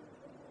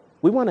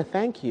 we want to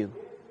thank you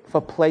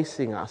for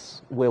placing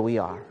us where we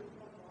are,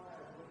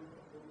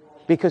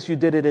 because you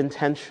did it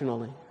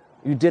intentionally.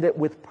 You did it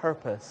with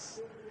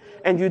purpose.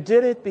 And you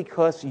did it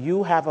because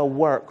you have a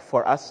work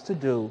for us to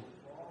do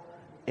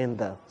in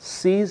the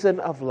season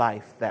of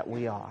life that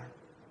we are.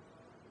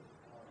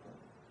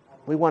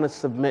 We want to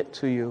submit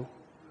to you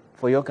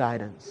for your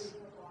guidance.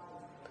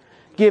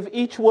 Give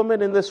each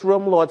woman in this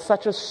room, Lord,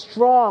 such a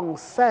strong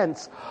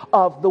sense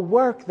of the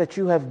work that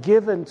you have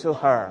given to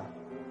her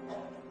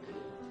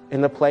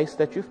in the place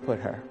that you've put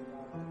her.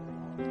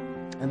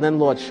 And then,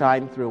 Lord,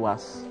 shine through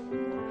us.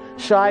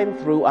 Shine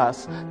through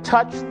us.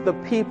 Touch the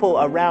people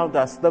around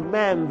us, the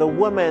men, the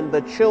women,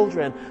 the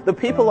children, the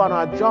people on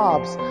our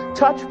jobs.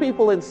 Touch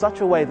people in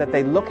such a way that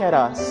they look at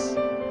us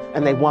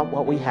and they want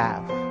what we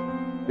have,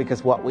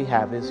 because what we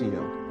have is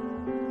you.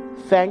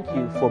 Thank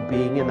you for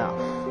being enough.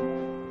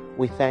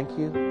 We thank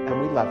you and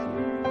we love you.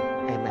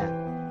 Amen.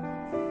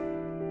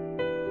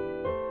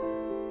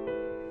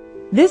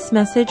 This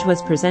message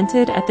was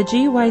presented at the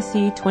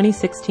GYC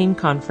 2016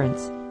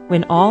 conference,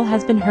 When All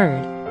Has Been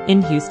Heard,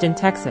 in Houston,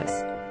 Texas.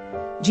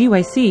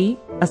 GYC,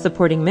 a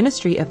supporting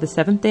ministry of the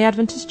Seventh-day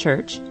Adventist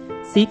Church,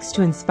 seeks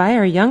to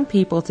inspire young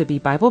people to be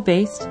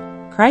Bible-based,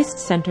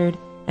 Christ-centered,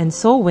 and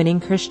soul-winning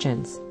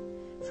Christians.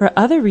 For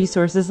other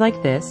resources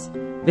like this,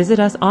 visit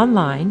us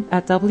online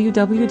at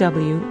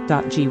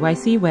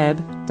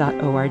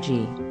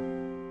www.gycweb.org.